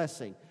greatest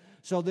blessing.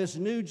 So this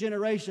new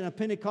generation of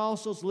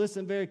Pentecostals,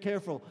 listen very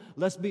careful.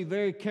 Let's be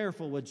very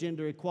careful with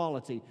gender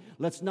equality.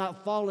 Let's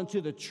not fall into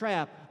the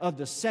trap of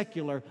the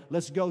secular.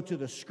 Let's go to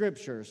the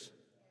Scriptures,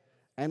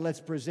 and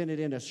let's present it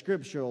in a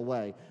scriptural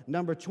way.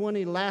 Number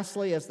 20,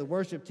 lastly, as the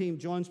worship team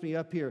joins me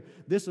up here,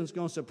 this one's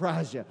going to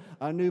surprise you.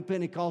 A new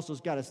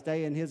Pentecostal's got to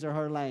stay in his or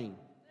her lane.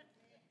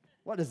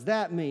 What does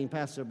that mean,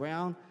 Pastor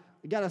Brown?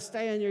 You got to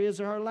stay in your his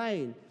or her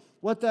lane.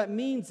 What that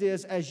means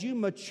is, as you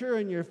mature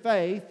in your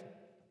faith,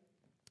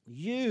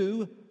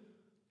 you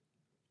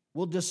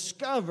will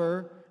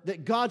discover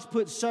that God's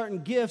put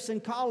certain gifts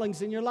and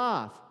callings in your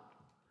life.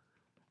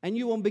 And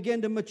you will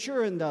begin to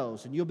mature in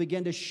those, and you'll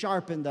begin to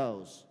sharpen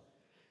those.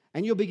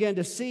 And you'll begin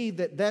to see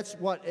that that's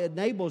what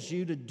enables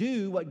you to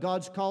do what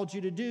God's called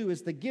you to do,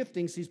 is the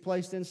giftings He's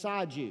placed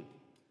inside you.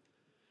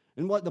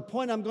 And what the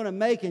point I'm going to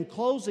make in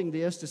closing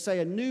this, to say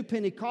a new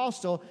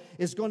Pentecostal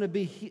is going to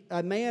be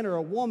a man or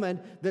a woman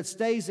that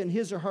stays in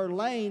his or her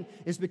lane,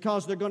 is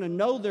because they're going to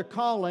know their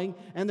calling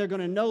and they're going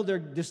to know their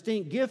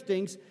distinct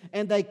giftings,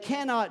 and they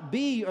cannot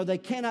be or they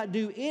cannot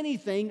do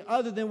anything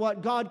other than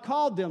what God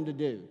called them to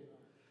do.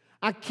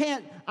 I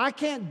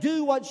can't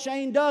do what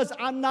Shane does.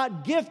 I'm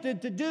not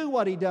gifted to do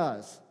what he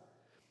does.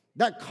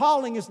 That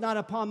calling is not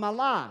upon my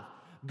life.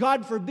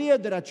 God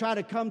forbid that I try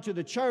to come to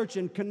the church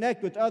and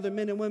connect with other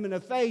men and women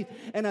of faith,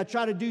 and I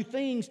try to do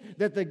things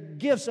that the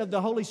gifts of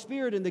the Holy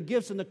Spirit and the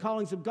gifts and the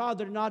callings of God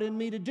that are not in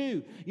me to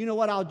do. You know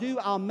what I'll do?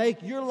 I'll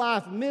make your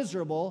life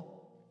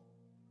miserable.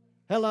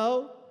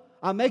 Hello?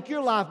 I'll make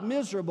your life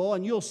miserable,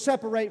 and you'll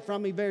separate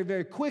from me very,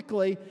 very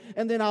quickly,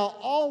 and then I'll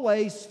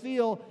always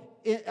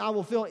I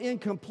will feel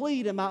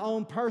incomplete in my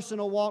own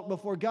personal walk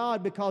before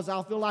God, because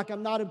I'll feel like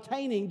I'm not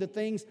obtaining the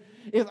things.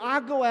 If I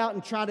go out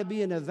and try to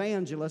be an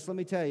evangelist, let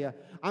me tell you,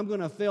 I'm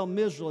going to fail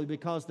miserably,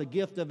 because the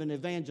gift of an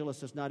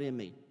evangelist is not in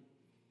me.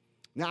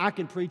 Now, I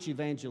can preach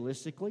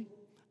evangelistically.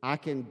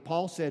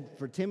 Paul said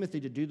for Timothy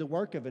to do the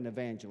work of an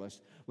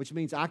evangelist, which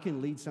means I can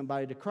lead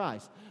somebody to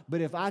Christ. But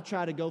if I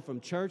try to go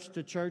from church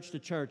to church to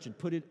church and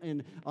put it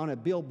on a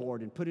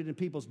billboard and put it in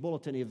people's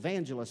bulletin,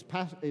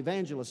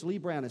 evangelist Lee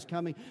Brown is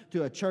coming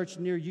to a church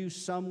near you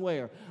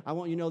somewhere, I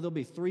want you to know there'll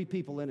be 3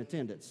 people in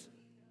attendance.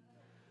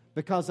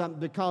 Because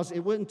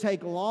it wouldn't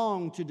take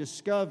long to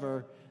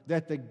discover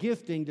that the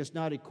gifting does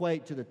not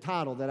equate to the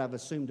title that I've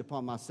assumed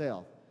upon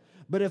myself.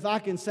 But if I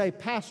can say,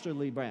 Pastor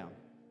Lee Brown,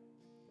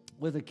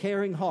 with a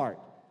caring heart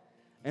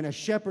and a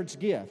shepherd's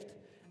gift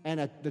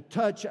and the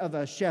touch of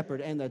a shepherd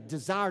and the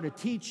desire to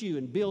teach you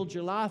and build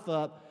your life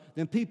up,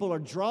 then people are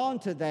drawn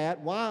to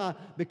that. Why?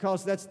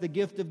 Because that's the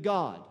gift of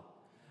God.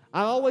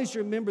 I always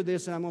remember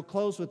this, and I'm going to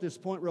close with this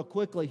point real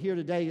quickly here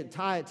today and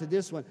tie it to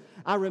this one.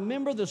 I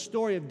remember the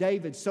story of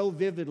David so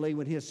vividly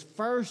when his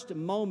first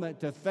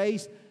moment to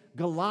face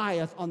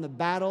Goliath on the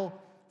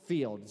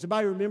battlefield. Does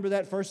anybody remember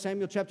that? 1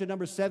 Samuel chapter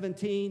number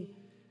 17.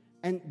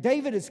 And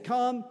David has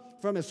come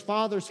from his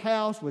father's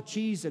house with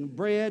cheese and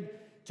bread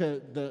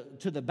to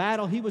the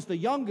battle. He was the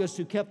youngest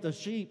who kept the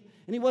sheep,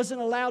 and he wasn't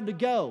allowed to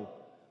go.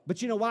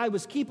 But you know why? He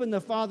was keeping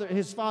his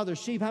father's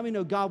sheep. How many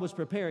know God was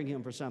preparing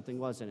him for something,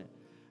 wasn't it?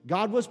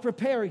 God was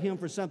preparing him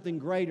for something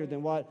greater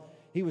than what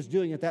he was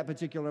doing at that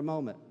particular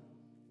moment.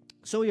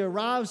 So he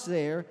arrives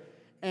there,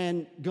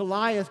 and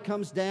Goliath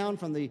comes down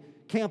from the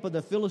camp of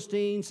the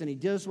Philistines, and he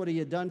does what he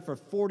had done for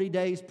 40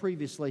 days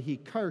previously. He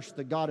cursed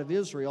the God of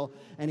Israel,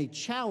 and he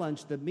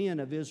challenged the men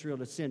of Israel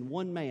to send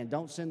one man.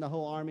 Don't send the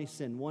whole army,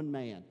 send one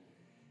man.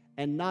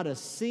 And not a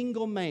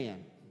single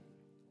man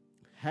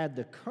had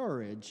the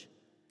courage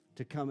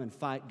to come and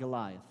fight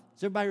Goliath.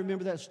 Does everybody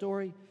remember that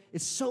story?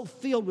 It's so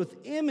filled with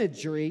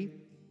imagery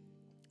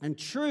and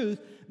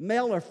truth,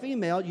 male or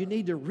female. You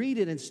need to read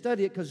it and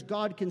study it, because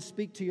God can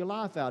speak to your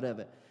life out of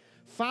it.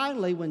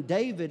 Finally, when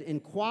David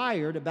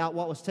inquired about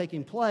what was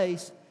taking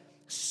place,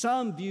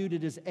 some viewed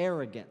it as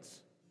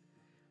arrogance.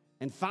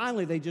 And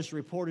finally, they just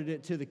reported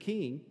it to the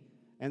king,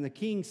 and the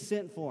king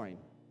sent for him.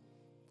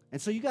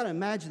 And so you got to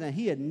imagine that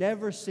he had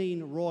never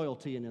seen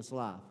royalty in his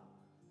life.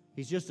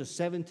 He's just a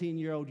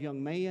 17-year-old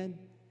young man.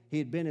 He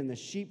had been in the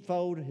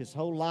sheepfold his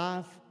whole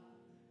life.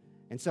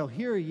 And so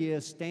here he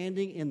is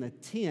standing in the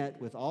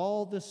tent with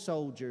all the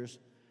soldiers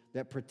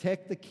that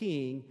protect the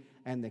king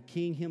and the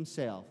king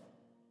himself.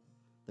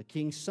 The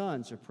king's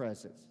sons are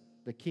present.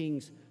 The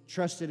king's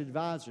trusted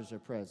advisors are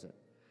present.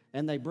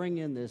 And they bring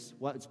in this,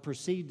 what's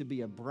perceived to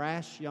be a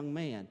brash young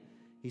man.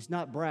 He's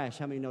not brash.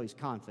 How many know he's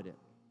confident?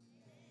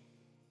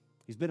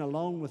 He's been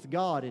alone with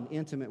God in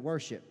intimate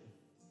worship.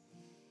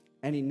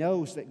 And he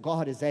knows that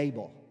God is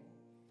able.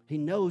 He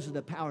knows of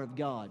the power of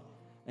God.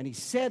 And he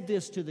said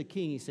this to the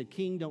king. He said,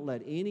 King, don't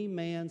let any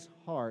man's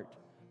heart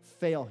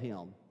fail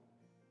him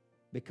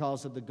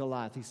because of the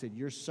Goliath. He said,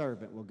 your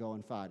servant will go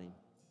and fight him.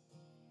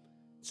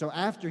 So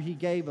after he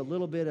gave a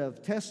little bit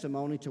of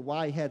testimony to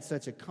why he had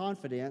such a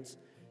confidence,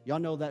 y'all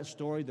know that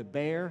story, the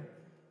bear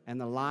and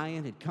the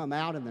lion had come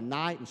out in the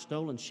night and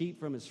stolen sheep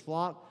from his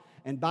flock.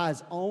 And by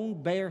his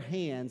own bare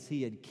hands,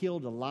 he had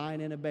killed a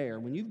lion and a bear.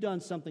 When you've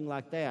done something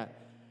like that,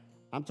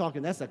 I'm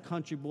talking, that's a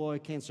country boy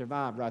can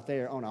survive right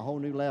there on a whole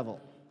new level,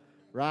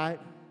 right?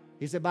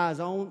 He said by his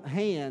own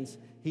hands,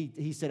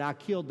 he said, I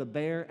killed the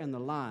bear and the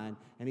lion.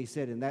 And he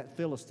said, and that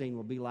Philistine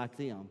will be like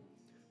them.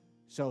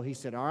 So he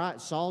said, all right,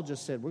 Saul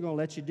just said, we're going to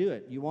let you do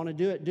it. You want to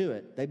do it? Do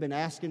it. They've been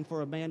asking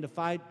for a man to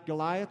fight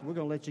Goliath. We're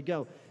going to let you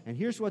go. And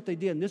here's what they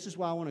did. And this is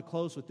why I want to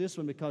close with this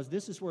one, because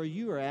this is where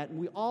you are at. And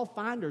we all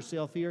find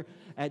ourselves here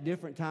at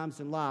different times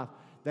in life.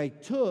 They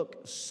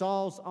took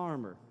Saul's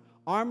armor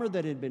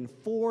that had been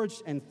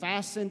forged and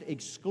fastened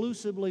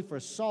exclusively for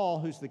Saul,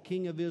 who's the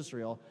king of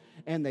Israel,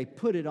 and they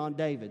put it on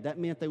David. That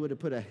meant they would have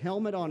put a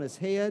helmet on his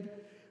head.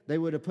 They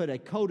would have put a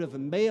coat of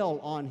mail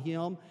on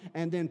him,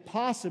 and then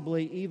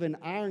possibly even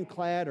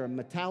ironclad or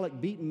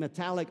beaten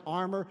metallic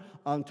armor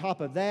on top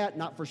of that.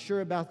 Not for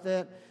sure about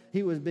that.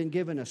 He would have been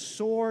given a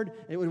sword.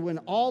 It would have went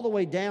all the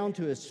way down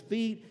to his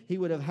feet. He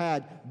would have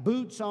had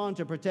boots on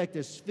to protect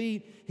his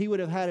feet. He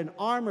would have had an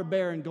armor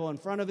bearer go in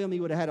front of him.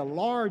 He would have had a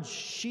large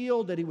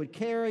shield that he would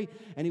carry,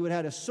 and he would have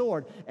had a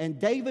sword. And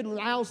David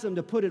allows them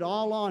to put it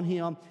all on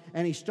him,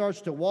 and he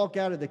starts to walk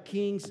out of the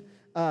king's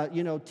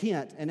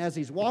tent. And as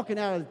he's walking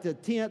out of the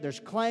tent, there's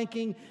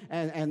clanking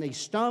and he's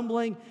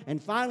stumbling.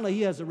 And finally,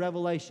 he has a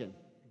revelation.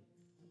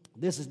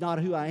 This is not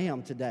who I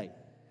am today.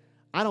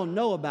 I don't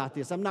know about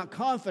this. I'm not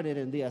confident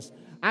in this.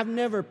 I've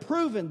never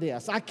proven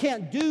this. I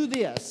can't do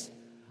this.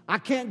 I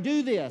can't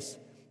do this.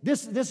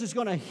 This is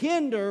going to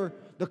hinder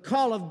the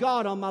call of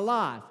God on my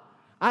life.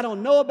 I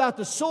don't know about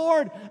the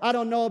sword. I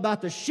don't know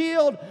about the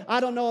shield. I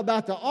don't know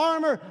about the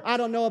armor. I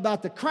don't know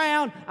about the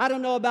crown. I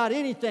don't know about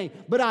anything.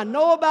 But I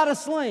know about a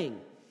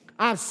sling.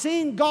 I've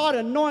seen God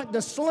anoint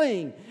the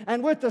sling.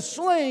 And with the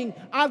sling,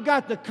 I've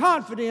got the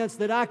confidence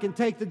that I can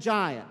take the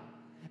giant.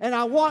 And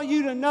I want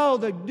you to know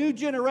the new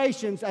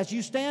generations, as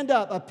you stand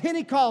up, of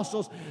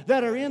Pentecostals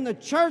that are in the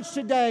church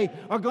today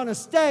are going to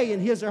stay in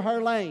his or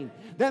her lane.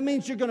 That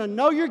means you're going to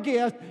know your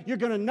gift, you're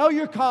going to know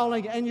your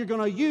calling, and you're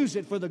going to use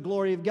it for the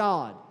glory of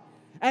God.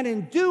 And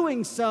in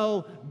doing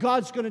so,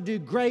 God's going to do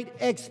great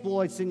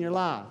exploits in your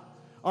life.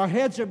 Our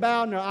heads are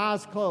bowed and our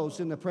eyes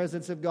closed in the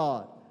presence of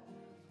God.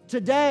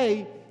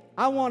 Today,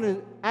 I want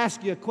to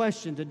ask you a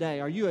question today.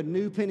 Are you a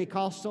new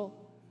Pentecostal?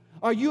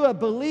 Are you a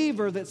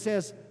believer that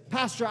says,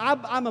 Pastor,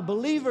 I'm a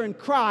believer in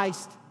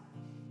Christ,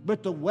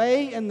 but the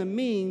way and the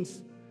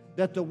means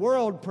that the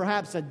world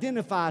perhaps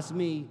identifies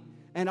me,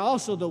 and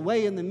also the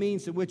way and the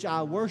means in which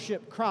I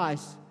worship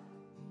Christ,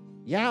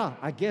 yeah,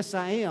 I guess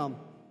I am.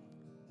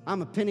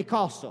 I'm a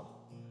Pentecostal.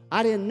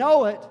 I didn't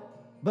know it,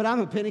 but I'm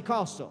a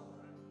Pentecostal.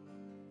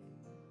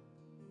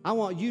 I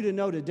want you to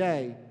know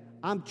today,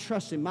 I'm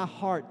trusting my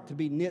heart to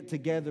be knit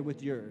together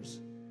with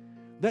yours.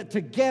 That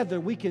together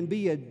we can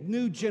be a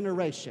new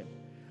generation.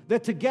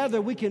 That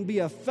together we can be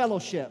a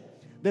fellowship.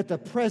 That the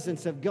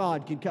presence of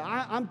God can come.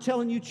 I'm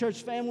telling you,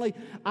 church family,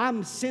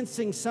 I'm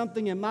sensing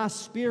something in my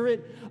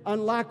spirit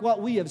unlike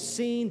what we have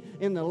seen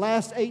in the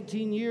last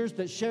 18 years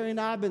that Sherry and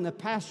I have been the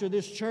pastor of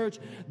this church,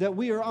 that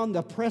we are on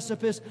the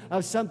precipice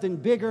of something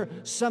bigger,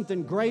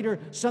 something greater,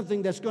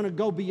 something that's going to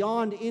go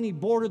beyond any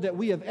border that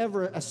we have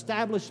ever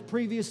established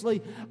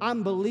previously.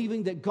 I'm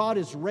believing that God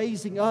is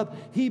raising up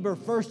Heber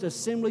First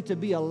Assembly to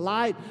be a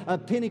light, a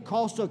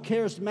Pentecostal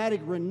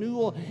charismatic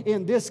renewal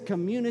in this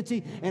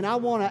community, and I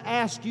want to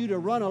ask you to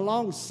run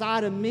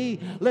alongside of me.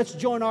 Let's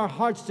join our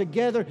hearts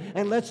together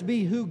and let's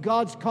be who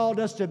God's called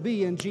us to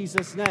be in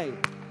Jesus' name.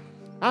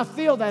 I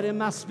feel that in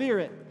my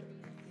spirit.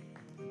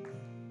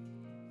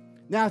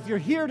 Now, if you're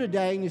here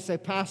today and you say,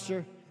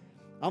 Pastor,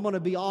 I'm going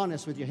to be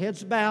honest with you.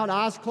 Heads bowed,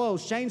 eyes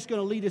closed. Shane's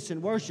going to lead us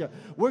in worship.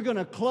 We're going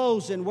to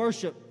close in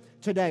worship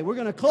today. We're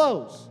going to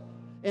close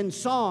in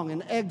song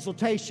and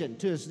exaltation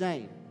to His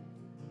name.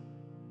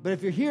 But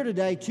if you're here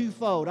today,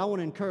 twofold, I want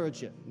to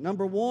encourage you.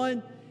 Number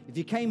one, if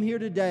you came here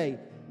today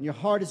and your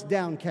heart is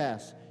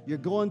downcast, you're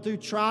going through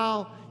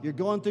trial, you're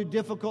going through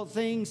difficult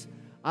things,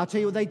 I'll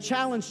tell you what, they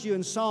challenged you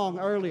in song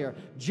earlier.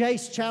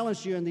 Jace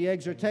challenged you in the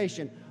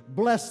exhortation.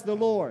 Bless the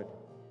Lord.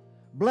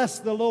 Bless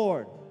the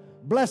Lord.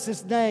 Bless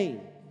His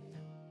name.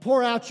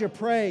 Pour out your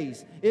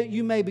praise.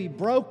 You may be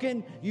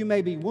broken, you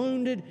may be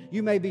wounded,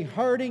 you may be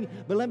hurting,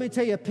 but let me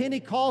tell you,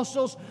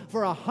 Pentecostals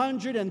for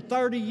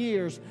 130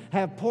 years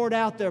have poured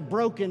out their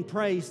broken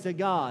praise to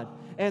God,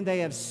 and they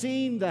have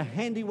seen the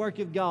handiwork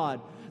of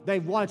God.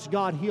 They've watched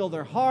God heal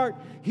their heart,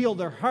 heal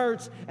their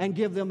hurts, and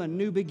give them a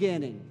new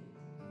beginning.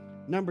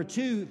 Number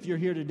two, if you're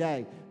here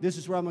today, this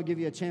is where I'm going to give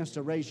you a chance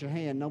to raise your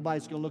hand.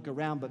 Nobody's going to look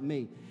around but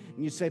me.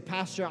 And you say,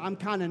 Pastor, I'm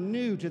kind of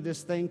new to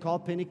this thing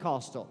called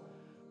Pentecostal.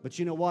 But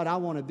you know what? I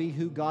want to be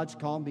who God's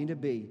called me to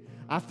be.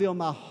 I feel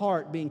my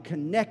heart being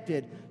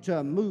connected to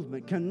a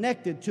movement,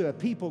 connected to a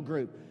people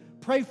group.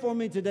 Pray for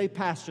me today,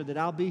 Pastor, that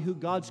I'll be who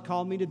God's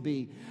called me to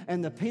be.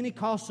 And the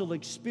Pentecostal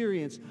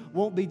experience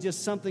won't be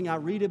just something I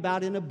read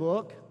about in a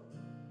book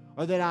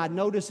or that I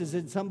notice is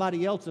in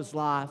somebody else's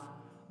life,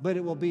 but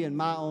it will be in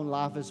my own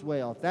life as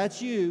well. If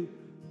that's you,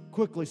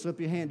 quickly slip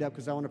your hand up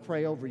because I want to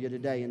pray over you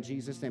today in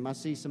Jesus' name. I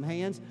see some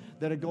hands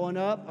that are going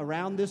up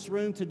around this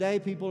room today.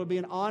 People are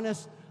being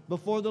honest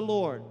before the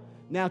Lord.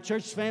 Now,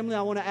 church family,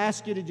 I want to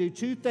ask you to do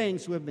two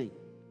things with me.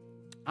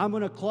 I'm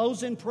going to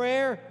close in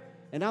prayer,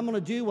 and I'm going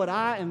to do what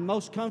I am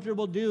most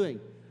comfortable doing.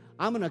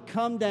 I'm going to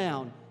come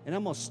down, and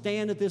I'm going to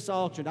stand at this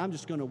altar, and I'm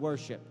just going to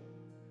worship.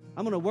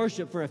 I'm going to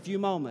worship for a few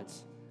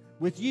moments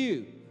with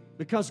you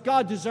because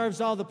God deserves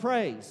all the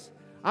praise.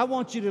 I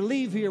want you to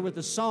leave here with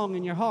a song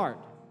in your heart.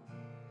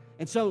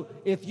 And so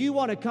if you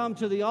want to come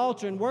to the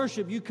altar and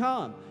worship, you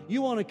come.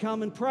 You want to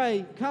come and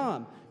pray,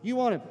 come. You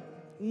want to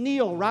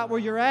kneel right where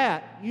you're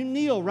at, you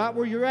kneel right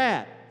where you're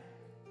at.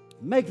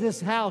 Make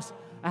this house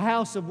a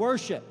house of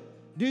worship.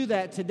 Do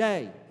that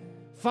today.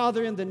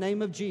 Father, in the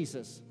name of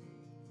Jesus,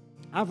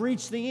 I've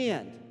reached the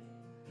end.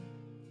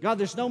 God,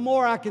 there's no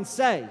more I can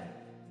say.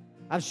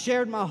 I've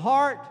shared my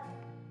heart.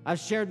 I've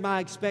shared my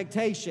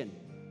expectation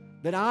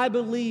that I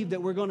believe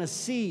that we're going to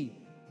see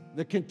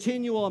the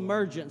continual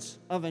emergence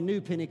of a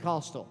new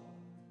Pentecostal.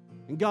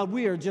 And God,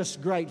 we are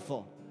just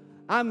grateful.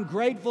 I'm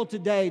grateful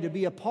today to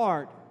be a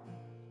part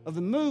of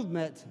the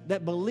movement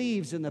that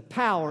believes in the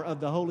power of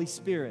the Holy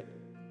Spirit.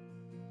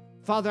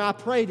 Father, I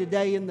pray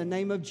today in the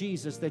name of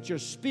Jesus that your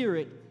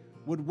Spirit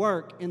would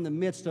work in the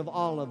midst of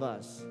all of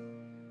us.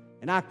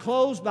 And I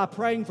close by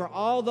praying for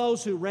all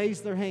those who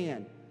raise their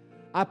hand.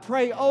 I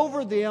pray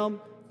over them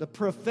the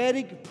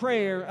prophetic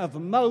prayer of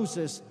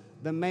Moses,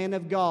 the man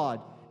of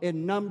God,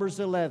 in Numbers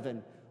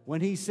 11,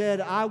 when he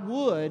said, I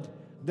would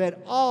that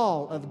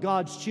all of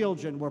God's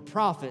children were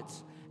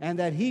prophets and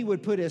that he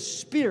would put his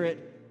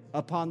Spirit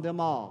upon them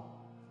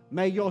all.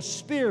 May your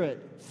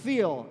Spirit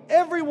fill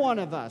every one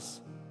of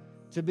us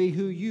to be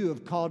who you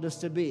have called us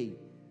to be.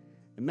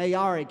 And may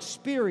our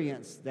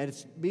experience that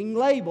it's being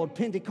labeled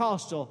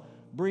Pentecostal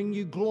bring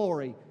you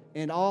glory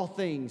in all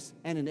things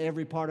and in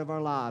every part of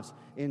our lives.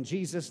 In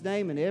Jesus'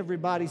 name, and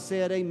everybody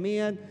said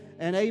amen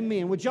and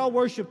amen. Would y'all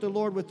worship the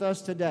Lord with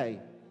us today?